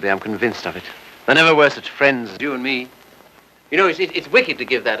 Most terribly, I'm convinced of it. There never were such friends as you and me. You know, it's wicked to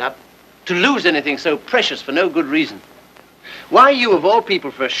give that up. To lose anything so precious for no good reason. Why you, of all people,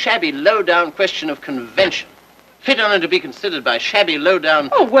 for a shabby, low-down question of convention? Fit on to be considered by shabby, low-down...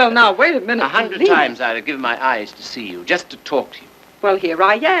 Oh, well, now, wait a minute. 100 times I'd have given my eyes to see you, just to talk to you. Well, here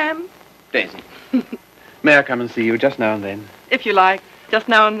I am. Daisy, may I come and see you just now and then? If you like, just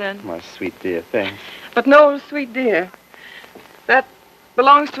now and then. My sweet dear, thanks. But no, sweet dear. That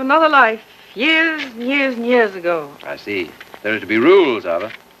belongs to another life. Years and years and years ago. I see. There are to be rules, are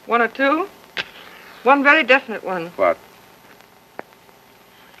there? 1 or 2. One very definite one. What?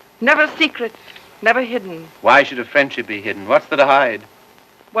 Never secret, never hidden. Why should a friendship be hidden? What's there to hide?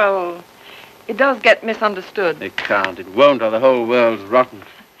 Well, it does get misunderstood. It can't. It won't, or the whole world's rotten.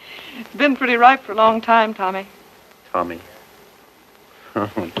 It's been pretty ripe for a long time, Tommy. Tommy.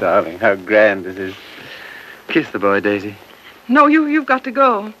 Oh, darling, how grand this is. Kiss the boy, Daisy. No, you've got to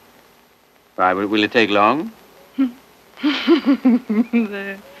go. Why, will it take long?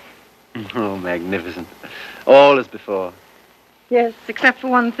 There. Oh, magnificent. All as before. Yes, except for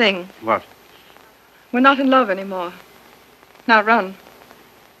one thing. What? We're not in love anymore. Now run.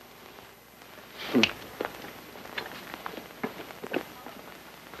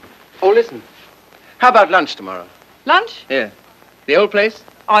 Oh, listen. How about lunch tomorrow? Lunch? Yeah. The old place?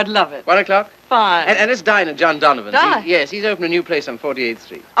 Oh, I'd love it. 1 o'clock? Fine. And let's dine at John Donovan's. Dine? Yes, he's opened a new place on 48th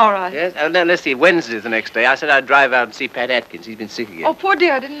Street. All right. Yes, and then let's see, Wednesday's the next day. I said I'd drive out and see Pat Atkins. He's been sick again. Oh, poor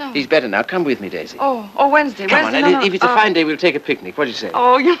dear, I didn't know. He's better now. Come with me, Daisy. Oh, Wednesday. Come on, Wednesday, and no, if it's a fine day, we'll take a picnic. What do you say?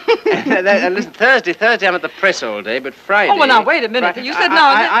 Oh, you... And listen, Thursday I'm at the press all day, but Friday... Oh, well, now, wait a minute. You said no...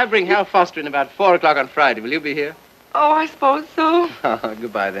 I'll bring Hal Foster in about 4 o'clock on Friday. Will you be here? Oh, I suppose so. Oh,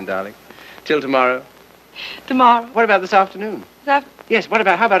 goodbye then, darling. Till tomorrow. Tomorrow. What about this afternoon? That... Yes,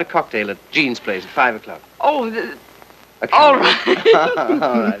 how about a cocktail at Jean's place at 5 o'clock? Oh, Okay. all right.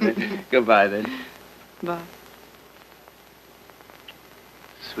 All right, then. Goodbye, then. Bye.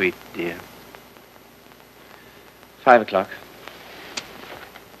 Sweet dear. 5 o'clock.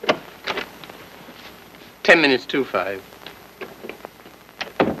 10 minutes to 5.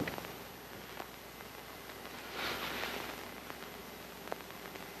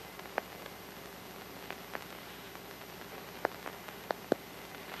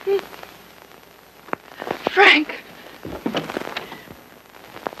 Frank.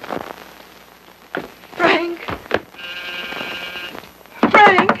 Frank.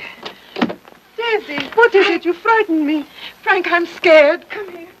 Frank. Daisy. What is it? You frightened me. Frank, I'm scared. Come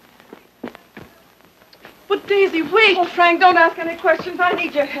here. But Daisy, wait. Oh, Frank, don't ask any questions. I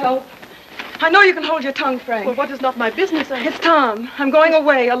need your help. I know you can hold your tongue, Frank. Well, what is not my business? It's Tom. I'm going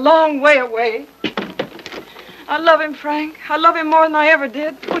away, a long way away. I love him, Frank. I love him more than I ever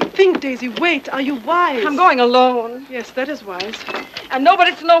did. But think, Daisy, wait. Are you wise? I'm going alone. Yes, that is wise. And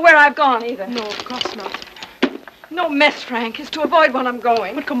nobody's to know where I've gone, either. No, of course not. No mess, Frank. It's to avoid when I'm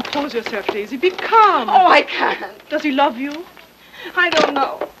going. But compose yourself, Daisy. Be calm. Oh, I can't. Does he love you? I don't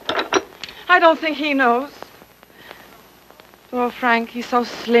know. I don't think he knows. Oh, Frank, he's so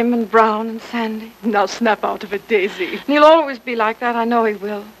slim and brown and sandy. Now snap out of it, Daisy. And he'll always be like that. I know he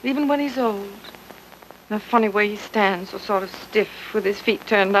will, even when he's old. The funny way he stands, so sort of stiff, with his feet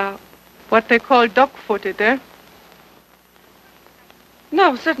turned out. What they call duck-footed, eh?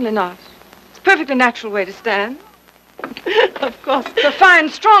 No, certainly not. It's a perfectly natural way to stand. Of course. It's a fine,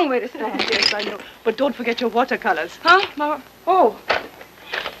 strong way to stand. Yes, I know. But don't forget your watercolors. Huh? No. Oh.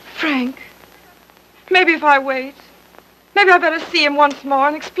 Frank, maybe if I wait, maybe I better see him once more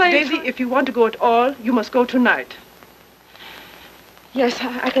and explain. Daisy, if you want to go at all, you must go tonight. Yes,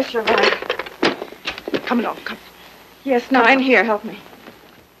 I guess you're right. Come along, come. Yes, now, in here, help me.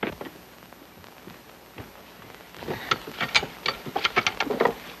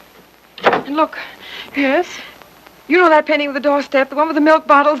 And look. Yes? You know that painting of the doorstep, the one with the milk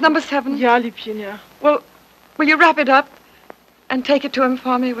bottles, number 7? Ja, Liebchen, ja. Well, will you wrap it up and take it to him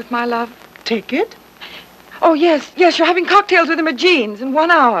for me with my love? Take it? Oh, yes, yes, you're having cocktails with him at Jean's in 1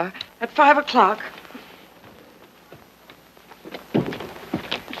 hour at 5 o'clock.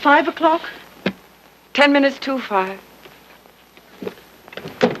 At 5 o'clock? 10 minutes to 5.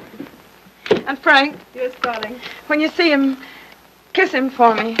 And Frank, Yes, darling. when you see him, kiss him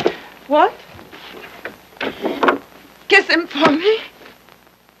for me. What? Kiss him for me.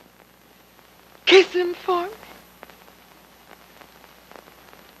 Kiss him for me.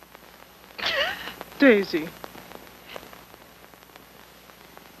 Daisy.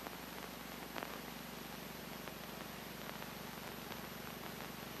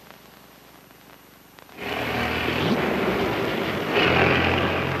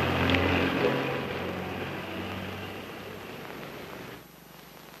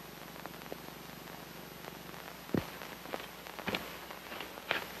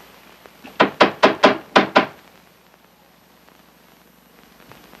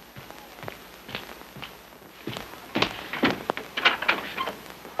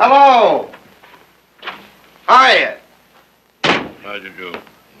 Hello. Hiya. How do you do?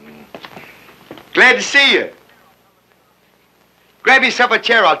 Glad to see you. Grab yourself a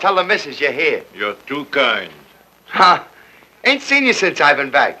chair. I'll tell the missus you're here. You're too kind. Huh? Ain't seen you since I've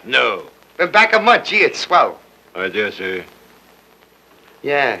been back. No, Been back a month. Gee, it's swell. I dare say.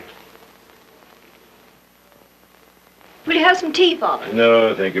 Yeah. Will you have some tea, Father?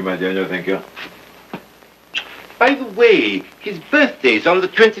 No, thank you, my dear. No, thank you. By the way, his birthday's on the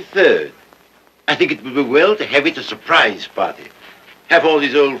 23rd. I think it would be well to have it a surprise party. Have all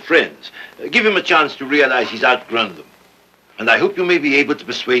his old friends. Give him a chance to realize he's outgrown them. And I hope you may be able to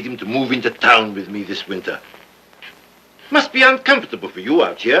persuade him to move into town with me this winter. Must be uncomfortable for you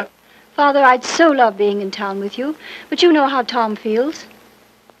out here. Father, I'd so love being in town with you, but you know how Tom feels.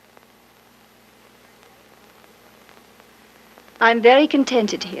 I'm very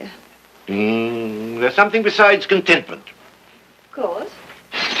contented here. There's something besides contentment. Of course.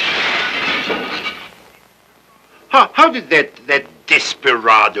 How did that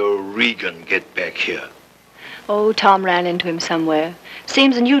desperado Regan get back here? Oh, Tom ran into him somewhere.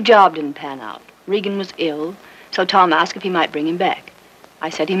 Seems a new job didn't pan out. Regan was ill, so Tom asked if he might bring him back. I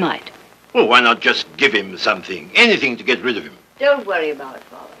said he might. Well, why not just give him something, anything to get rid of him? Don't worry about it,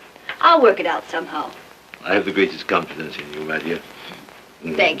 Father. I'll work it out somehow. I have the greatest confidence in you, my dear.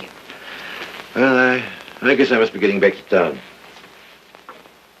 Thank you. Well, I guess I must be getting back to town.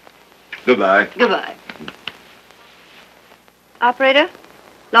 Goodbye. Goodbye. Operator,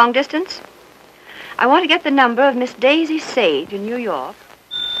 Long distance? I want to get the number of Miss Daisy Sage in New York.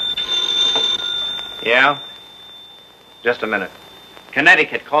 Yeah? Just a minute.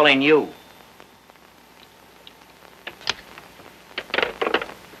 Connecticut, calling you.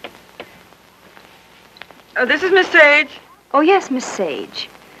 This is Miss Sage. Oh, yes, Miss Sage.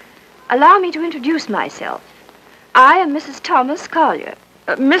 Allow me to introduce myself. I am Mrs. Thomas Collier.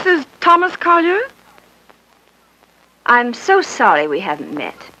 Mrs. Thomas Collier? I'm so sorry we haven't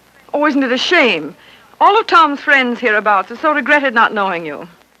met. Oh, isn't it a shame? All of Tom's friends hereabouts have so regretted not knowing you.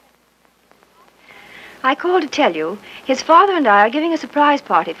 I called to tell you his father and I are giving a surprise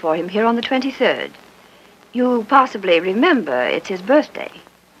party for him here on the 23rd. You possibly remember it's his birthday.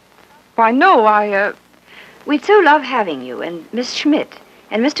 Why, no, We'd so love having you and Miss Schmidt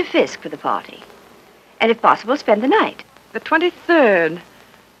and Mr. Fisk for the party. And if possible, spend the night. The 23rd.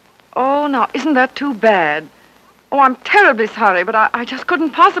 Oh, now, isn't that too bad? Oh, I'm terribly sorry, but I just couldn't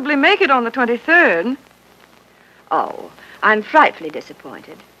possibly make it on the 23rd. Oh, I'm frightfully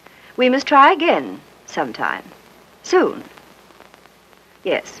disappointed. We must try again sometime. Soon.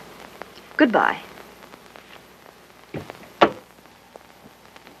 Yes. Goodbye.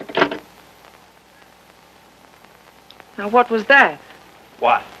 Now, what was that?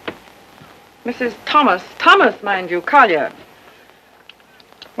 What? Mrs. Thomas, mind you, Collier.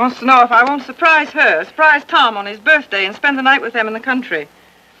 Wants to know if I won't surprise Tom on his birthday and spend the night with them in the country.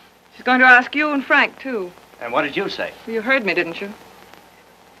 She's going to ask you and Frank, too. And what did you say? You heard me, didn't you?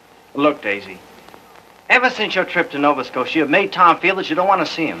 Look, Daisy. Ever since your trip to Nova Scotia, you've made Tom feel that you don't want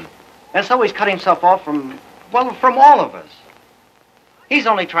to see him. And so he's cut himself off from all of us. He's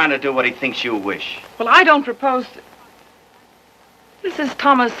only trying to do what he thinks you wish. Well, I don't propose to... Mrs.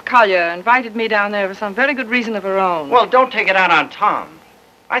 Thomas Collier invited me down there for some very good reason of her own. Well, don't take it out on Tom.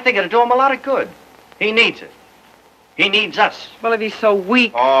 I think it'll do him a lot of good. He needs it. He needs us. Well, if he's so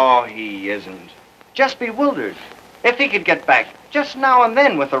weak... Oh, he isn't. Just bewildered. If he could get back just now and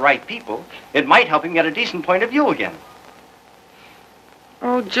then with the right people, it might help him get a decent point of view again.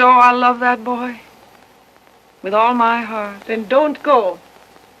 Oh, Joe, I love that boy. With all my heart. Then don't go.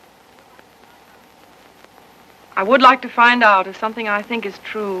 I would like to find out if something I think is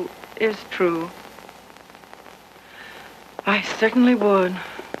true. I certainly would.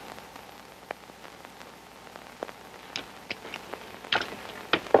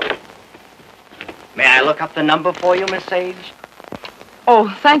 May I look up the number for you, Miss Sage?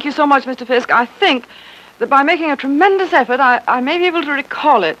 Oh, thank you so much, Mr. Fisk. I think that by making a tremendous effort, I may be able to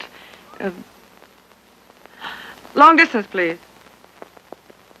recall it. Long distance, please.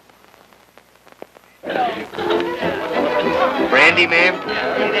 Brandy, ma'am?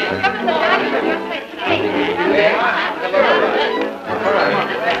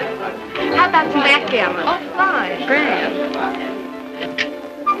 How about some backgammon? Oh, fine. Grand.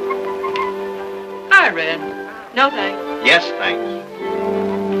 Hi, Red. No, thanks. Yes, thanks.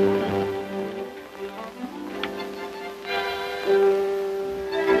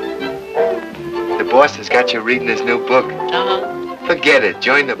 The boss has got you reading his new book. Uh-huh. Forget it.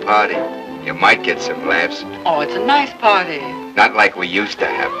 Join the party. You might get some laughs. Oh, it's a nice party. Not like we used to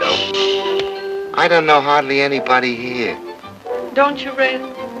have, though. I don't know hardly anybody here. Don't you, Red?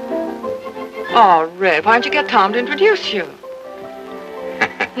 Oh, Red, why don't you get Tom to introduce you?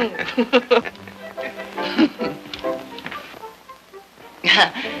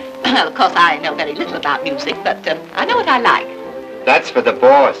 Well, of course, I know very little about music, but I know what I like. That's for the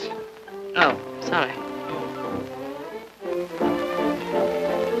boss. Oh, sorry.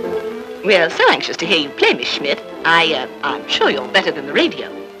 We're so anxious to hear you play, Miss Schmidt. I'm sure you're better than the radio.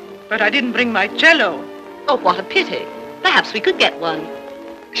 But I didn't bring my cello. Oh, what a pity. Perhaps we could get one.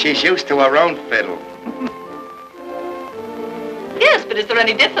 She's used to her own fiddle. Yes, but is there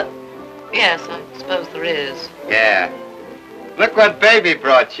any difference? Yes, I suppose there is. Yeah. Look what baby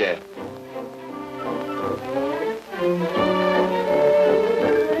brought you.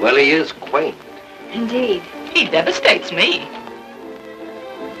 Well, he is quaint. Indeed. He devastates me.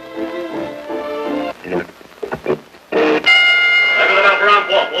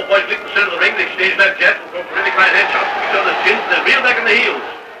 All boys leap the center of the ring, they exchange left jabs, and go for really fine headshots to each other's chins, then reel back in the heels.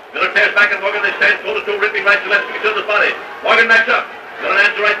 Miller tears back and Morgan, they stand toe-to-toe, ripping right to left to each other's body. Morgan backs up. Miller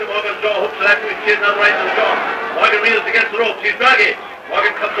hands the right to Morgan's jaw, hooks it after his chin, now the right to the jaw. Morgan reels against the ropes, he's draggy.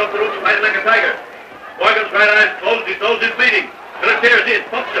 Morgan comes off the ropes, fighting like a tiger. Morgan's right eye's closed, his nose is bleeding. Miller tears in,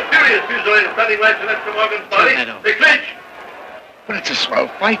 pumps a furious fusillade, standing right to left to Morgan's body. They clinch. But it's a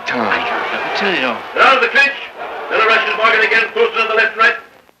swell fight, Tom. They're out of the clinch. Miller rushes Morgan again, throws it on the left and right.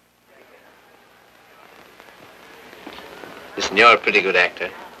 Listen, you're a pretty good actor.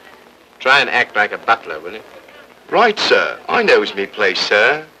 Try and act like a butler, will you? Right, sir. I knows me place,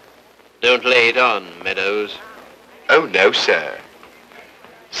 sir. Don't lay it on, Meadows. Oh, no, sir.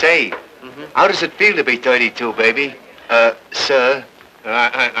 Say, how does it feel to be 32, baby? Sir?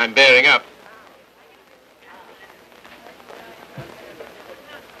 I'm bearing up.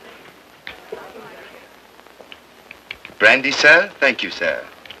 Brandy, sir? Thank you, sir.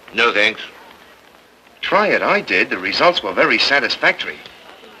 No, thanks. Try it. I did. The results were very satisfactory.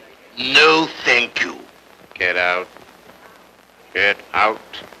 No, thank you. Get out. Get out.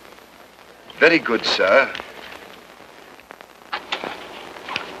 Very good, sir.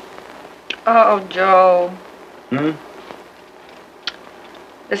 Oh, Joe. Hmm?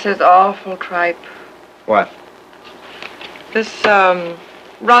 This is awful tripe. What? This,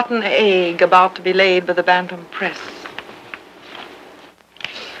 rotten egg about to be laid by the Bantam Press.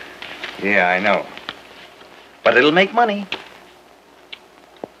 Yeah, I know. But it'll make money.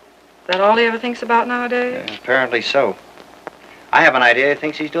 Is that all he ever thinks about nowadays? Apparently so. I have an idea he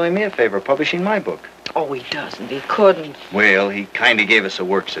thinks he's doing me a favor, publishing my book. Oh, he doesn't. He couldn't. Well, he kind of gave us a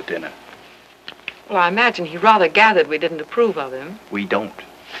works at dinner. Well, I imagine he rather gathered we didn't approve of him. We don't.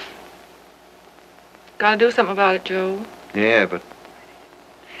 Gotta do something about it, Joe. Yeah, but...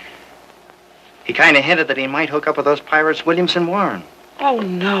 He kind of hinted that he might hook up with those pirates, Williamson Warren. Oh,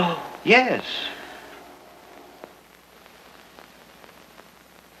 no. Yes.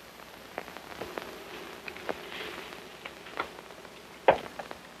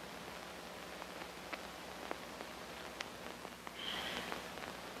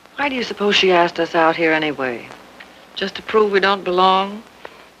 Why do you suppose she asked us out here anyway? Just to prove we don't belong?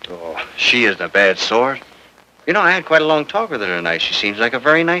 Oh, she isn't a bad sort. You know, I had quite a long talk with her tonight. She seems like a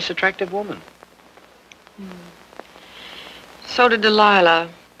very nice, attractive woman. So did Delilah.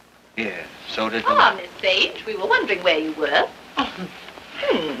 Yeah, so did... Ah, Miss Sage, we were wondering where you were.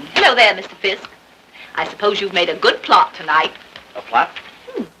 Hello there, Mr. Fisk. I suppose you've made a good plot tonight. A plot?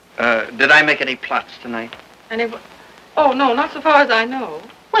 Did I make any plots tonight? Oh, no, not so far as I know.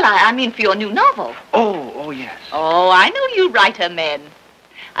 Well, I mean for your new novel. Oh, yes. Oh, I know you writer men.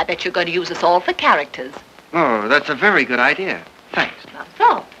 I bet you're going to use us all for characters. Oh, that's a very good idea. Thanks. Not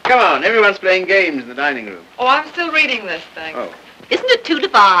so. Come on, everyone's playing games in the dining room. Oh, I'm still reading this thing. Oh. Isn't it too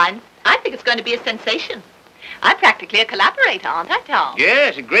divine? I think it's going to be a sensation. I'm practically a collaborator, aren't I, Tom?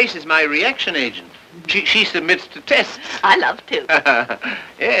 Yes, Grace is my reaction agent. She submits to tests. I love to.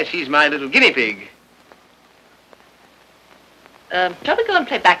 Yeah, she's my little guinea pig. Shall we go and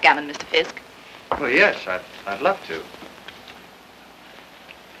play backgammon, Mr. Fisk? Well, yes, I'd love to.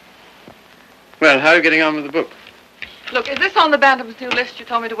 Well, how are you getting on with the book? Look, is this on the Bantam's new list you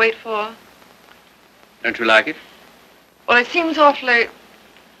told me to wait for? Don't you like it? Well, it seems awfully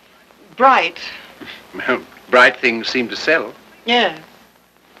bright. Well, bright things seem to sell. Yeah.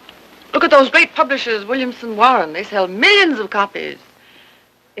 Look at those great publishers, Williamson Warren. They sell millions of copies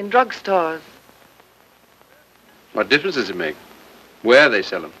in drugstores. What difference does it make? Where they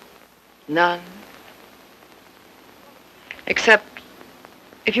sell them? None. Except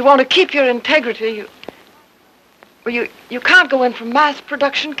if you want to keep your integrity, you can't go in for mass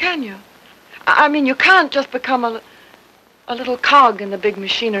production, can you? I mean, you can't just become a little cog in the big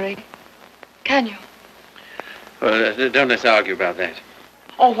machinery, can you? Well, don't let's argue about that.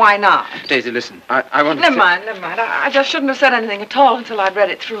 Oh, why not? Daisy, listen, I want to... Never mind. I just shouldn't have said anything at all until I'd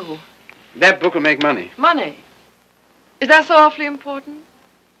read it through. That book will make money. Money? Is that so awfully important?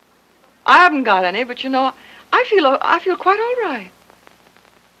 I haven't got any, but you know, I feel quite all right.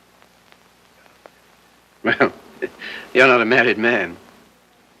 Well, you're not a married man.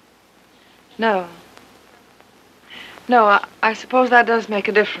 No. No, I suppose that does make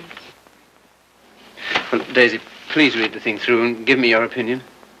a difference. Well, Daisy, please read the thing through and give me your opinion.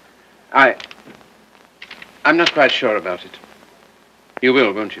 I'm not quite sure about it. You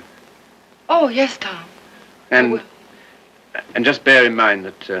will, won't you? Oh, yes, Tom. And just bear in mind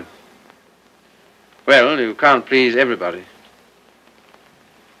that, well, you can't please everybody.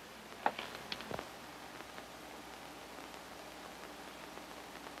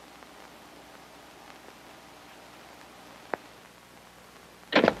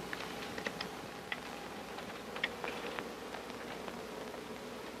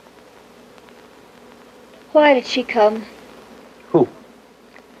 Why did she come? Who?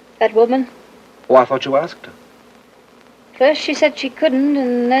 That woman. Oh, I thought you asked her. First she said she couldn't,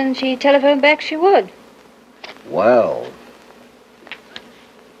 and then she telephoned back she would. Well.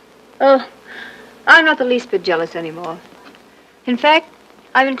 Oh, I'm not the least bit jealous anymore. In fact,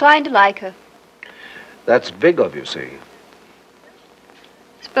 I'm inclined to like her. That's big of you, see.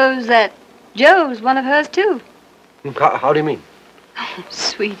 Suppose that Joe's one of hers, too. How do you mean? Oh,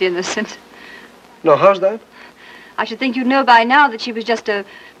 sweet innocent. No, how's that? I should think you'd know by now that she was just a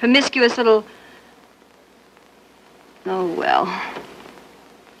promiscuous little... Oh, well.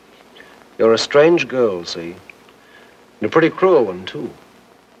 You're a strange girl, see? And a pretty cruel one, too.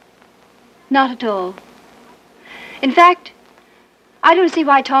 Not at all. In fact, I don't see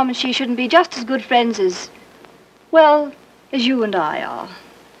why Tom and she shouldn't be just as good friends as, well, as you and I are.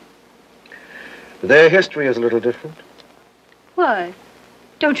 Their history is a little different. Why?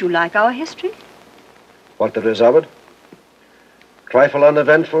 Don't you like our history? What there is of it? Trifle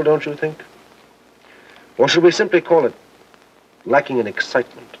uneventful, don't you think? Or should we simply call it lacking in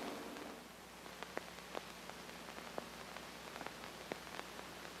excitement?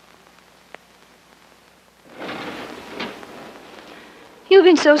 You've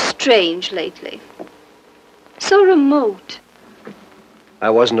been so strange lately. So remote.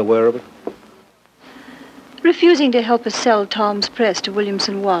 I wasn't aware of it. Refusing to help us sell Tom's press to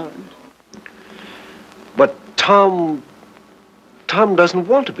Williamson Warren. But Tom doesn't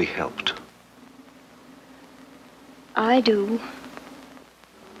want to be helped. I do.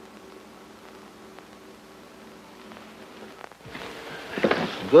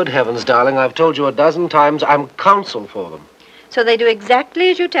 Good heavens, darling, I've told you a dozen times I'm counsel for them. So they do exactly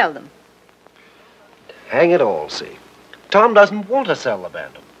as you tell them. Hang it all, see. Tom doesn't want to sell the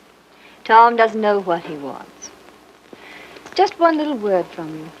Bantam. Tom doesn't know what he wants. It's just one little word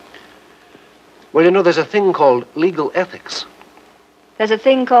from you. Well, you know, there's a thing called legal ethics. There's a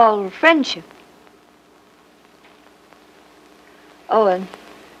thing called friendship. Owen.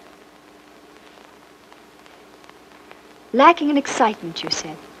 Lacking in excitement, you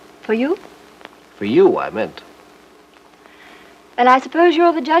said. For you? For you, I meant. And I suppose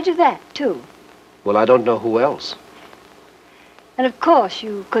you're the judge of that, too. Well, I don't know who else. And of course,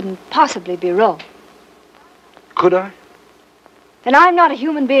 you couldn't possibly be wrong. Could I? And I'm not a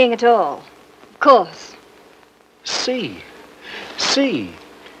human being at all. Of course. See.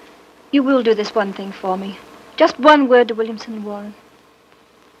 You will do this one thing for me. Just one word to Williamson Warren.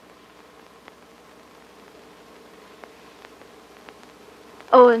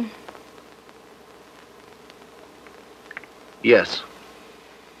 Owen. Yes.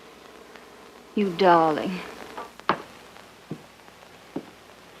 You darling.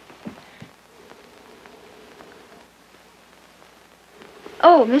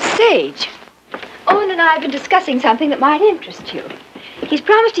 Oh, Miss Sage. Owen and I have been discussing something that might interest you. He's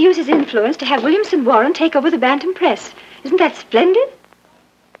promised to use his influence to have Williamson Warren take over the Bantam Press. Isn't that splendid?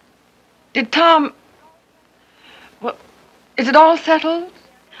 Did Tom... Well, is it all settled?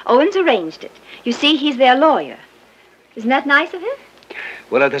 Owen's arranged it. You see, he's their lawyer. Isn't that nice of him?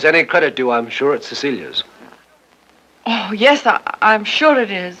 Well, if there's any credit due, I'm sure it's Cecilia's. Oh, yes, I'm sure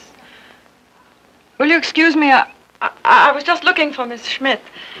it is. Will you excuse me? I was just looking for Miss Schmidt.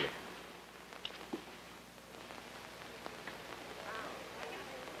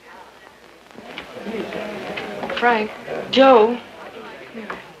 Frank, Joe.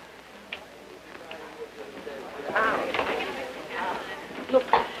 Look,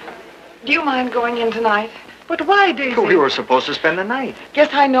 do you mind going in tonight? But why, Daisy? We were supposed to spend the night. Yes,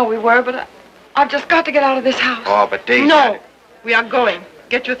 I know we were, but I've just got to get out of this house. Oh, but Daisy... No, we are going.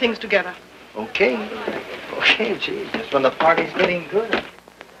 Get your things together. Okay, gee, just when the party's getting good.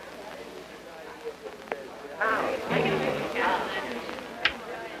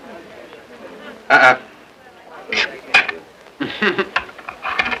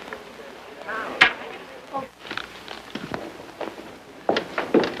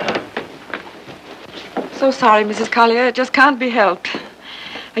 So sorry, Mrs. Collier. It just can't be helped.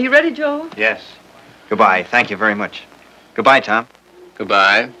 Are you ready, Joe? Yes. Goodbye. Thank you very much. Goodbye, Tom.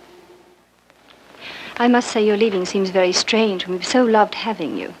 Goodbye. I must say your leaving seems very strange when we've so loved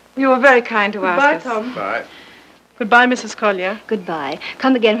having you. You were very kind to Goodbye, ask us. Tom. Bye. Goodbye, Mrs. Collier. Goodbye.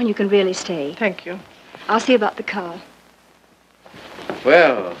 Come again when you can really stay. Thank you. I'll see about the car.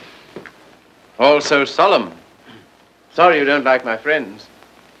 Well, all so solemn. Sorry you don't like my friends.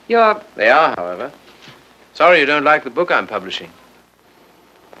 They are, however. Sorry you don't like the book I'm publishing.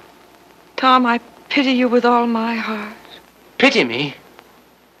 Tom, I pity you with all my heart. Pity me?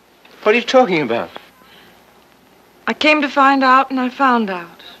 What are you talking about? I came to find out, and I found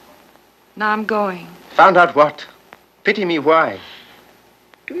out. Now I'm going. Found out what? Pity me why?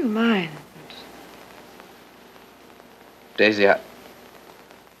 Do you mind? Daisy,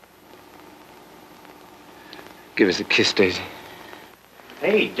 give us a kiss, Daisy.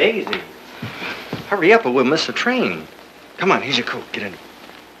 Hey, Daisy. Hurry up or we'll miss the train. Come on, here's your coat. Get in.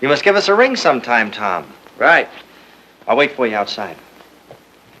 You must give us a ring sometime, Tom. Right. I'll wait for you outside.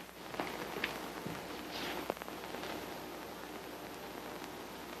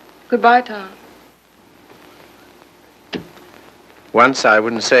 Goodbye, Tom. Once I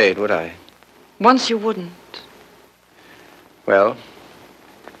wouldn't say it, would I? Once you wouldn't. Well,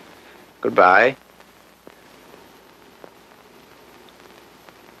 goodbye.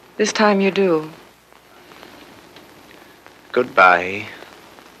 This time you do. Goodbye.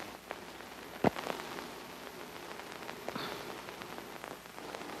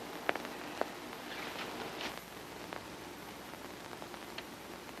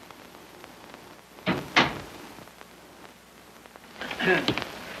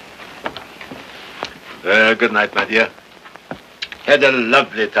 Good night, my dear. Had a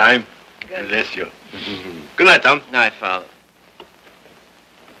lovely time. Good. Bless you. Good night, Tom. Night, Father.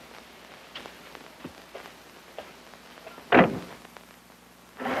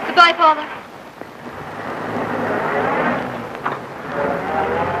 Goodbye, Father.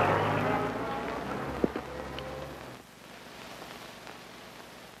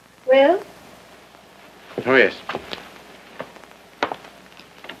 Well? Oh, yes.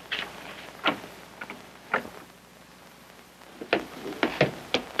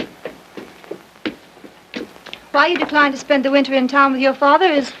 Why you decline to spend the winter in town with your father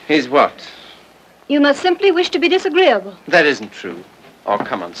is... Is what? You must simply wish to be disagreeable. That isn't true. Oh,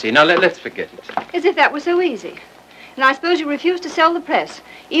 come on, see. Now, let's forget it. As if that were so easy. And I suppose you refuse to sell the press,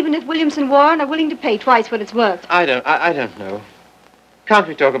 even if Williamson Warren are willing to pay twice what it's worth. I don't know. Can't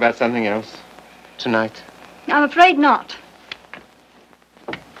we talk about something else tonight? I'm afraid not.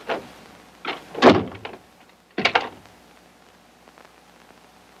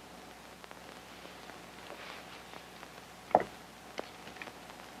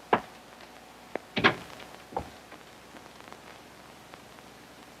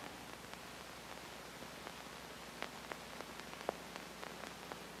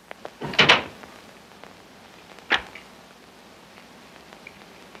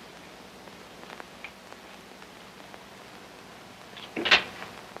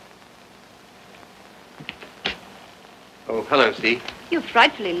 Oh, hello, Steve. You're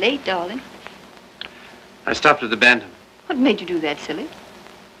frightfully late, darling. I stopped at the Bantam. What made you do that, silly?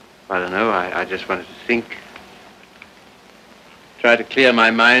 I don't know. I just wanted to think. Try to clear my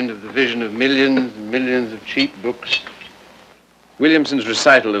mind of the vision of millions and millions of cheap books. Williamson's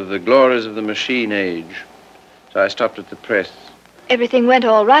recital of the glories of the machine age. So I stopped at the press. Everything went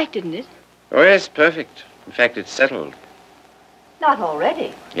all right, didn't it? Oh, yes, perfect. In fact, it's settled. Not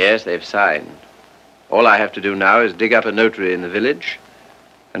already. Yes, they've signed. All I have to do now is dig up a notary in the village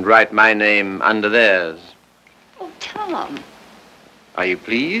and write my name under theirs. Oh, Tom. Are you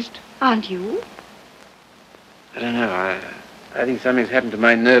pleased? Aren't you? I don't know. I think something's happened to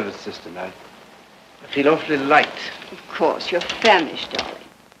my nervous system. I feel awfully light. Of course, you're famished, darling.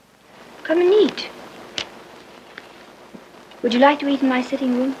 Come and eat. Would you like to eat in my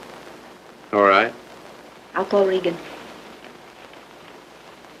sitting room? All right. I'll call Regan.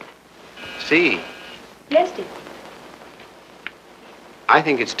 See, Yes, dear. I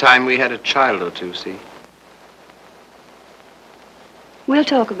think it's time we had a child or two, see? We'll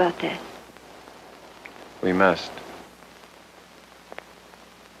talk about that. We must.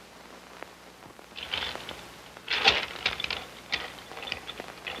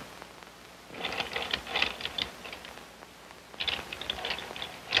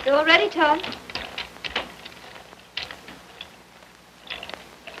 You all ready, Tom?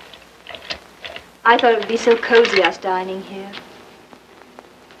 I thought it would be so cozy, us dining here.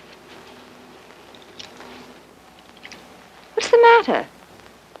 What's the matter?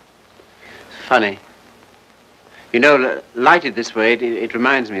 Funny. You know, lighted this way, it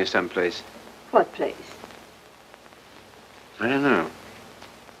reminds me of some place. What place? I don't know.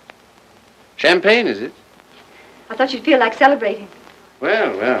 Champagne, is it? I thought you'd feel like celebrating.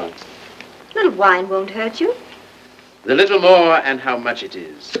 Well, well. A little wine won't hurt you. The little more and how much it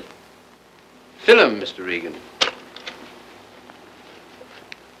is. Fill 'em, Mr. Regan.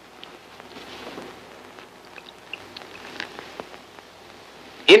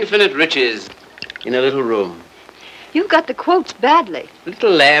 Infinite riches in a little room. You've got the quotes badly.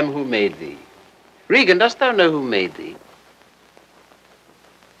 Little lamb who made thee. Regan, dost thou know who made thee?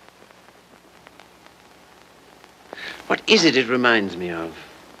 What is it reminds me of?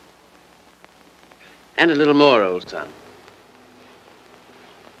 And a little more, old son.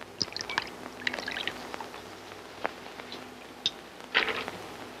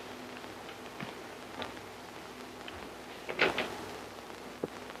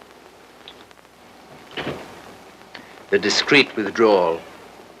 The discreet withdrawal.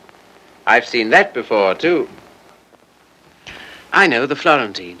 I've seen that before, too. I know, the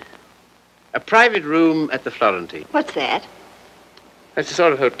Florentine. A private room at the Florentine. What's that? That's a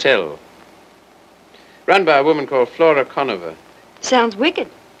sort of hotel. Run by a woman called Flora Conover. Sounds wicked.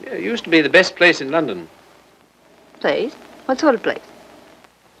 Yeah, it used to be the best place in London. Place? What sort of place?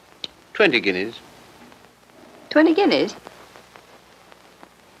 20 guineas 20 guineas?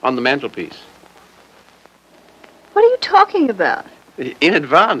 on the mantelpiece. What are you talking about? In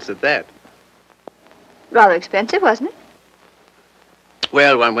advance at that. Rather expensive, wasn't it?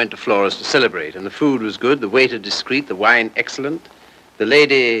 Well, one went to Flora's to celebrate, and the food was good, the waiter discreet, the wine excellent, the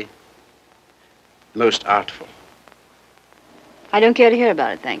lady most artful. I don't care to hear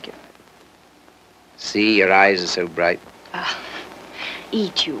about it, thank you. See, your eyes are so bright.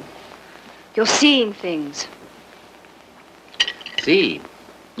 Eat you. You're seeing things. See,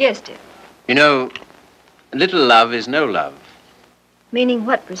 Yes, dear. you know, little love is no love. Meaning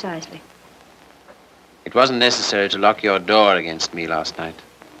what, precisely? It wasn't necessary to lock your door against me last night.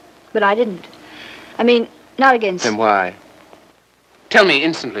 But I didn't. I mean, not against... Then why? Tell me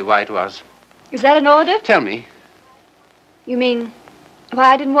instantly why it was. Is that an order? Tell me. You mean why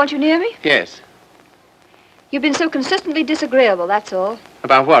I didn't want you near me? Yes. You've been so consistently disagreeable, that's all.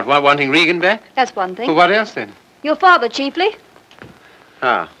 About what? Why, wanting Regan back? That's one thing. For what else, then? Your father, chiefly.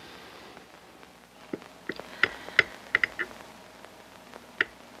 Ah.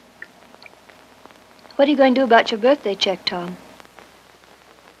 What are you going to do about your birthday check, Tom?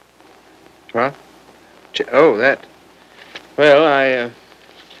 What? Oh, that. Well,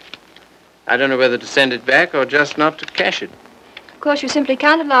 I don't know whether to send it back or just not to cash it. Of course, you simply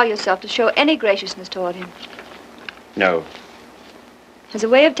can't allow yourself to show any graciousness toward him. No. As a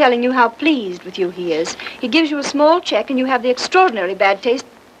way of telling you how pleased with you he is, he gives you a small check and you have the extraordinary bad taste.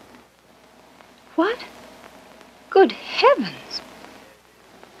 What? Good heavens.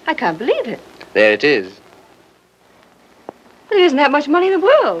 I can't believe it. There it is. There isn't that much money in the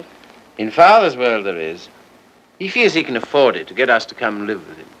world. In Father's world there is. He feels he can afford it to get us to come and live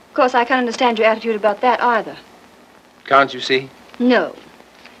with him. Of course, I can't understand your attitude about that either. Can't you see? No.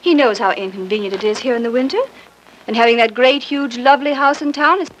 He knows how inconvenient it is here in the winter. And having that great, huge, lovely house in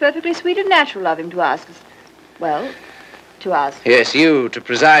town is perfectly sweet and natural of him to ask us. Well, to ask. Yes, you, to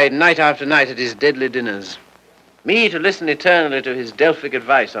preside night after night at his deadly dinners. Me, to listen eternally to his Delphic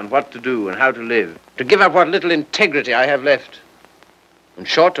advice on what to do and how to live. To give up what little integrity I have left. In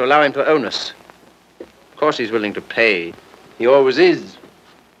short, to allow him to own us. Of course he's willing to pay. He always is.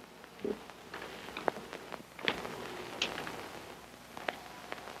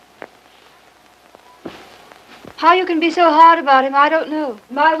 How you can be so hard about him, I don't know.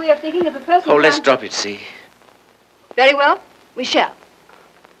 My way of thinking of a person... Oh, let's drop it, see. Very well. We shall.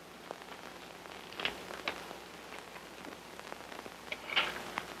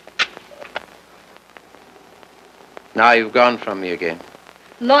 Now you've gone from me again.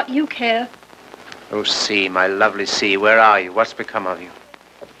 Lot you care. Oh, C, my lovely C, where are you? What's become of you?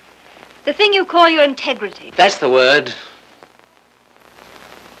 The thing you call your integrity. That's the word.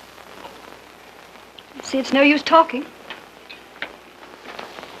 See, it's no use talking.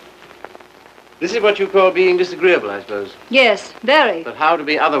 This is what you call being disagreeable, I suppose. Yes, very. But how to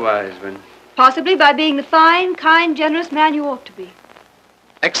be otherwise when... Possibly by being the fine, kind, generous man you ought to be.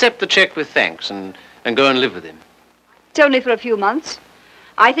 Accept the check with thanks and go and live with him. It's only for a few months.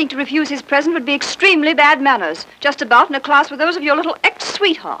 I think to refuse his present would be extremely bad manners. Just about in a class with those of your little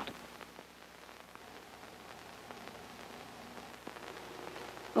ex-sweetheart.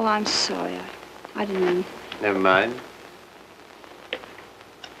 Oh, I'm sorry. I didn't mean... Never mind.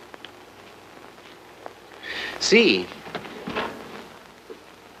 See,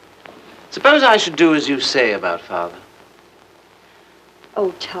 suppose I should do as you say about Father.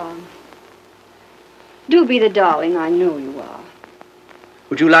 Oh, Tom. Do be the darling I know you are.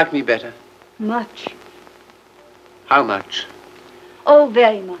 Would you like me better? Much. How much? Oh,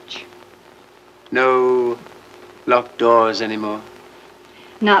 very much. No locked doors anymore?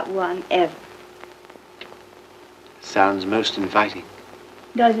 Not one, ever. Sounds most inviting.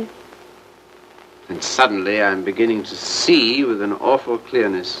 Does it? And suddenly I'm beginning to see with an awful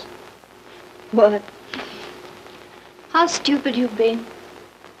clearness. What? How stupid you've been.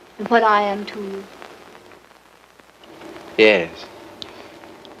 And what I am to you. Yes.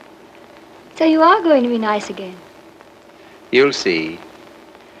 So you are going to be nice again. You'll see.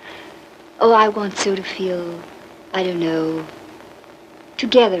 Oh, I want so to feel, I don't know,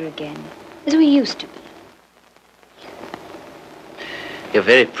 together again, as we used to be. You're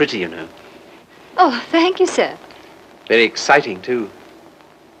very pretty, you know. Oh, thank you, sir. Very exciting, too.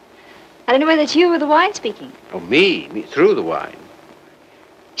 I don't know whether it's you or the wine speaking. Oh, me through the wine.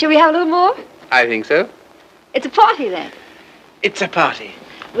 Shall we have a little more? I think so. It's a party, then. It's a party.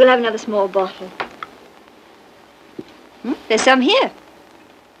 We'll have another small bottle. There's some here.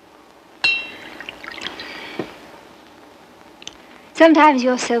 Sometimes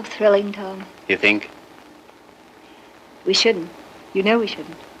you're so thrilling, Tom. You think? We shouldn't. You know we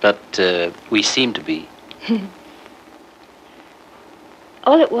shouldn't. But we seem to be.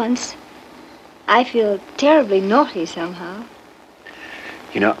 All at once, I feel terribly naughty somehow.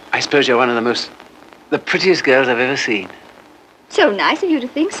 You know, I suppose you're one of the prettiest girls I've ever seen. So nice of you to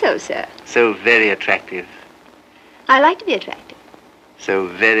think so, sir. So very attractive. I like to be attractive. So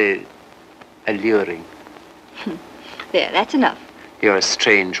very alluring. There, that's enough. You're a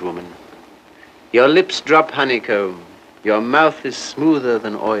strange woman. Your lips drop honeycomb. Your mouth is smoother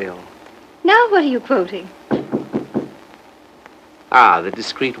than oil. Now what are you quoting? Ah, the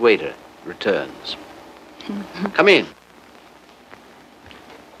discreet waiter returns. Come in.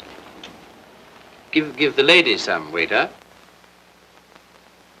 Give the lady some, waiter.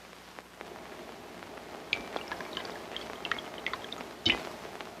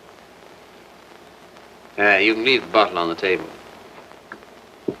 You can leave the bottle on the table.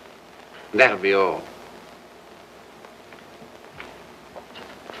 That'll be all.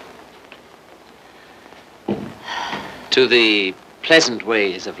 To the pleasant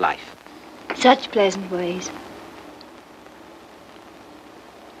ways of life. Such pleasant ways.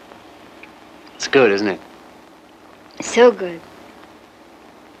 It's good, isn't it? So good.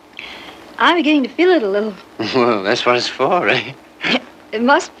 I'm beginning to feel it a little. Well, that's what it's for, eh? It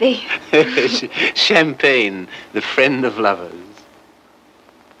must be. Champagne, the friend of lovers.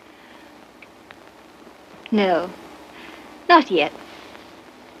 No, not yet.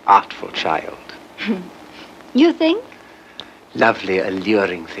 Artful child. You think? Lovely,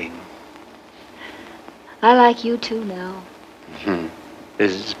 alluring thing. I like you too now.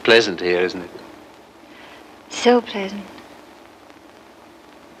 It's pleasant here, isn't it? So pleasant.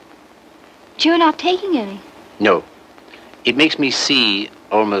 But you're not taking any. No. It makes me see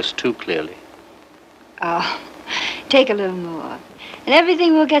almost too clearly. Oh, take a little more. And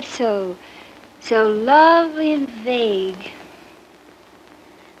everything will get so lovely and vague.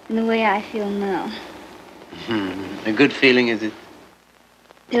 In the way I feel now. A good feeling, is it?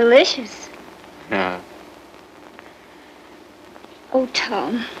 Delicious. Yeah. Oh,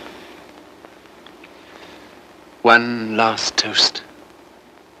 Tom. One last toast.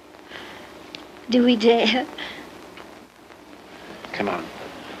 Do we dare? Come on.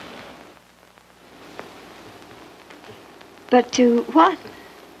 But to what?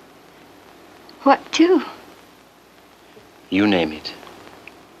 What to? You name it.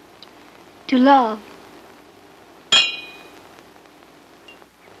 To love.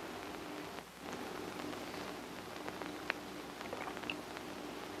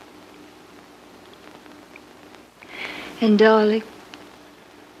 And darling,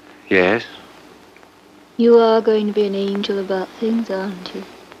 Yes? you are going to be an angel about things, aren't you?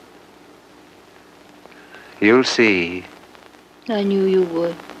 You'll see. I knew you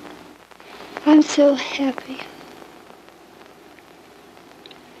would. I'm so happy.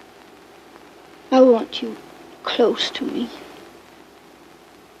 I want you close to me.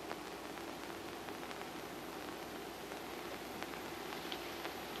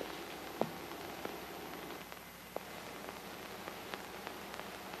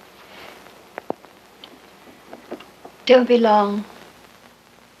 Don't be long.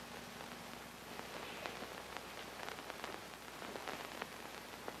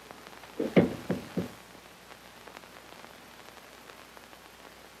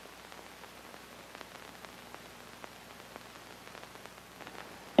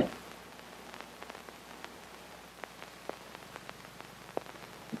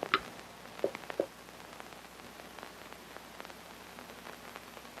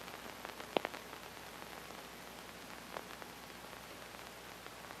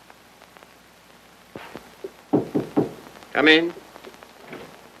 Come in.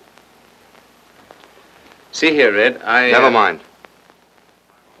 See here, Red, Never mind.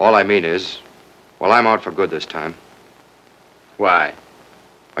 All I mean is, well, I'm out for good this time. Why?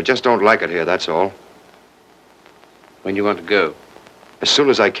 I just don't like it here, that's all. When do you want to go? As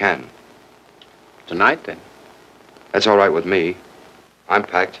soon as I can. Tonight, then? That's all right with me. I'm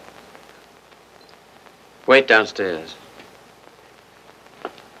packed. Wait downstairs.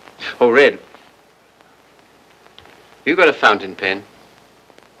 Oh, Red. You got a fountain pen?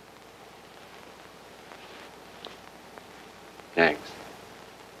 Thanks.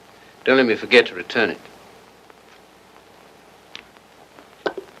 Don't let me forget to return it.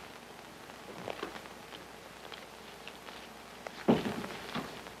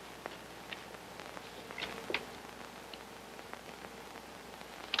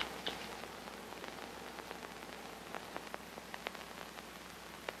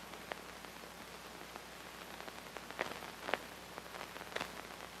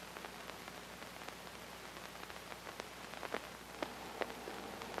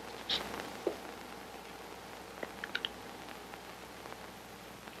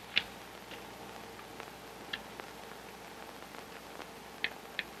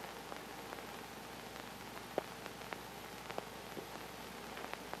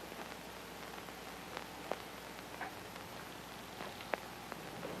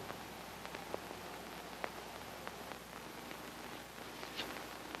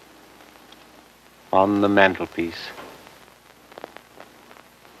 On the mantelpiece.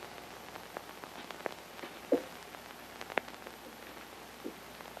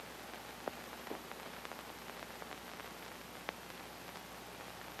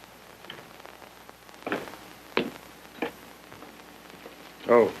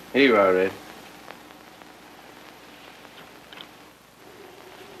 Oh, here you are, Red.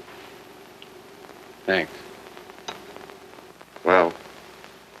 Thanks. Well,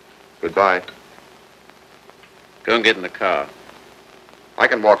 goodbye. Go and get in the car. I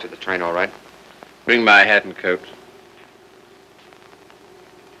can walk to the train, all right? Bring my hat and coat.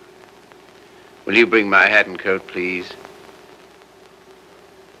 Will you bring my hat and coat, please?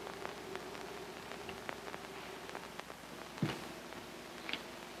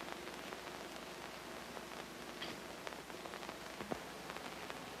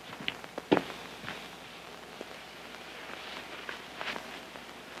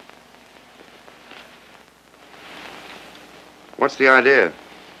 What's the idea?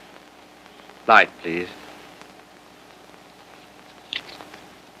 Light, please.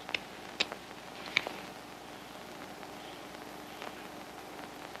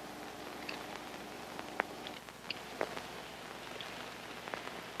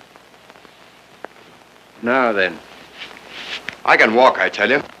 Now then. I can walk, I tell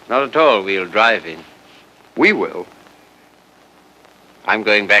you. Not at all. We'll drive in. We will. I'm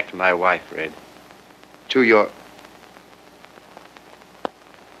going back to my wife, Red. To your...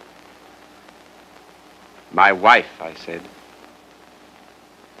 My wife, I said.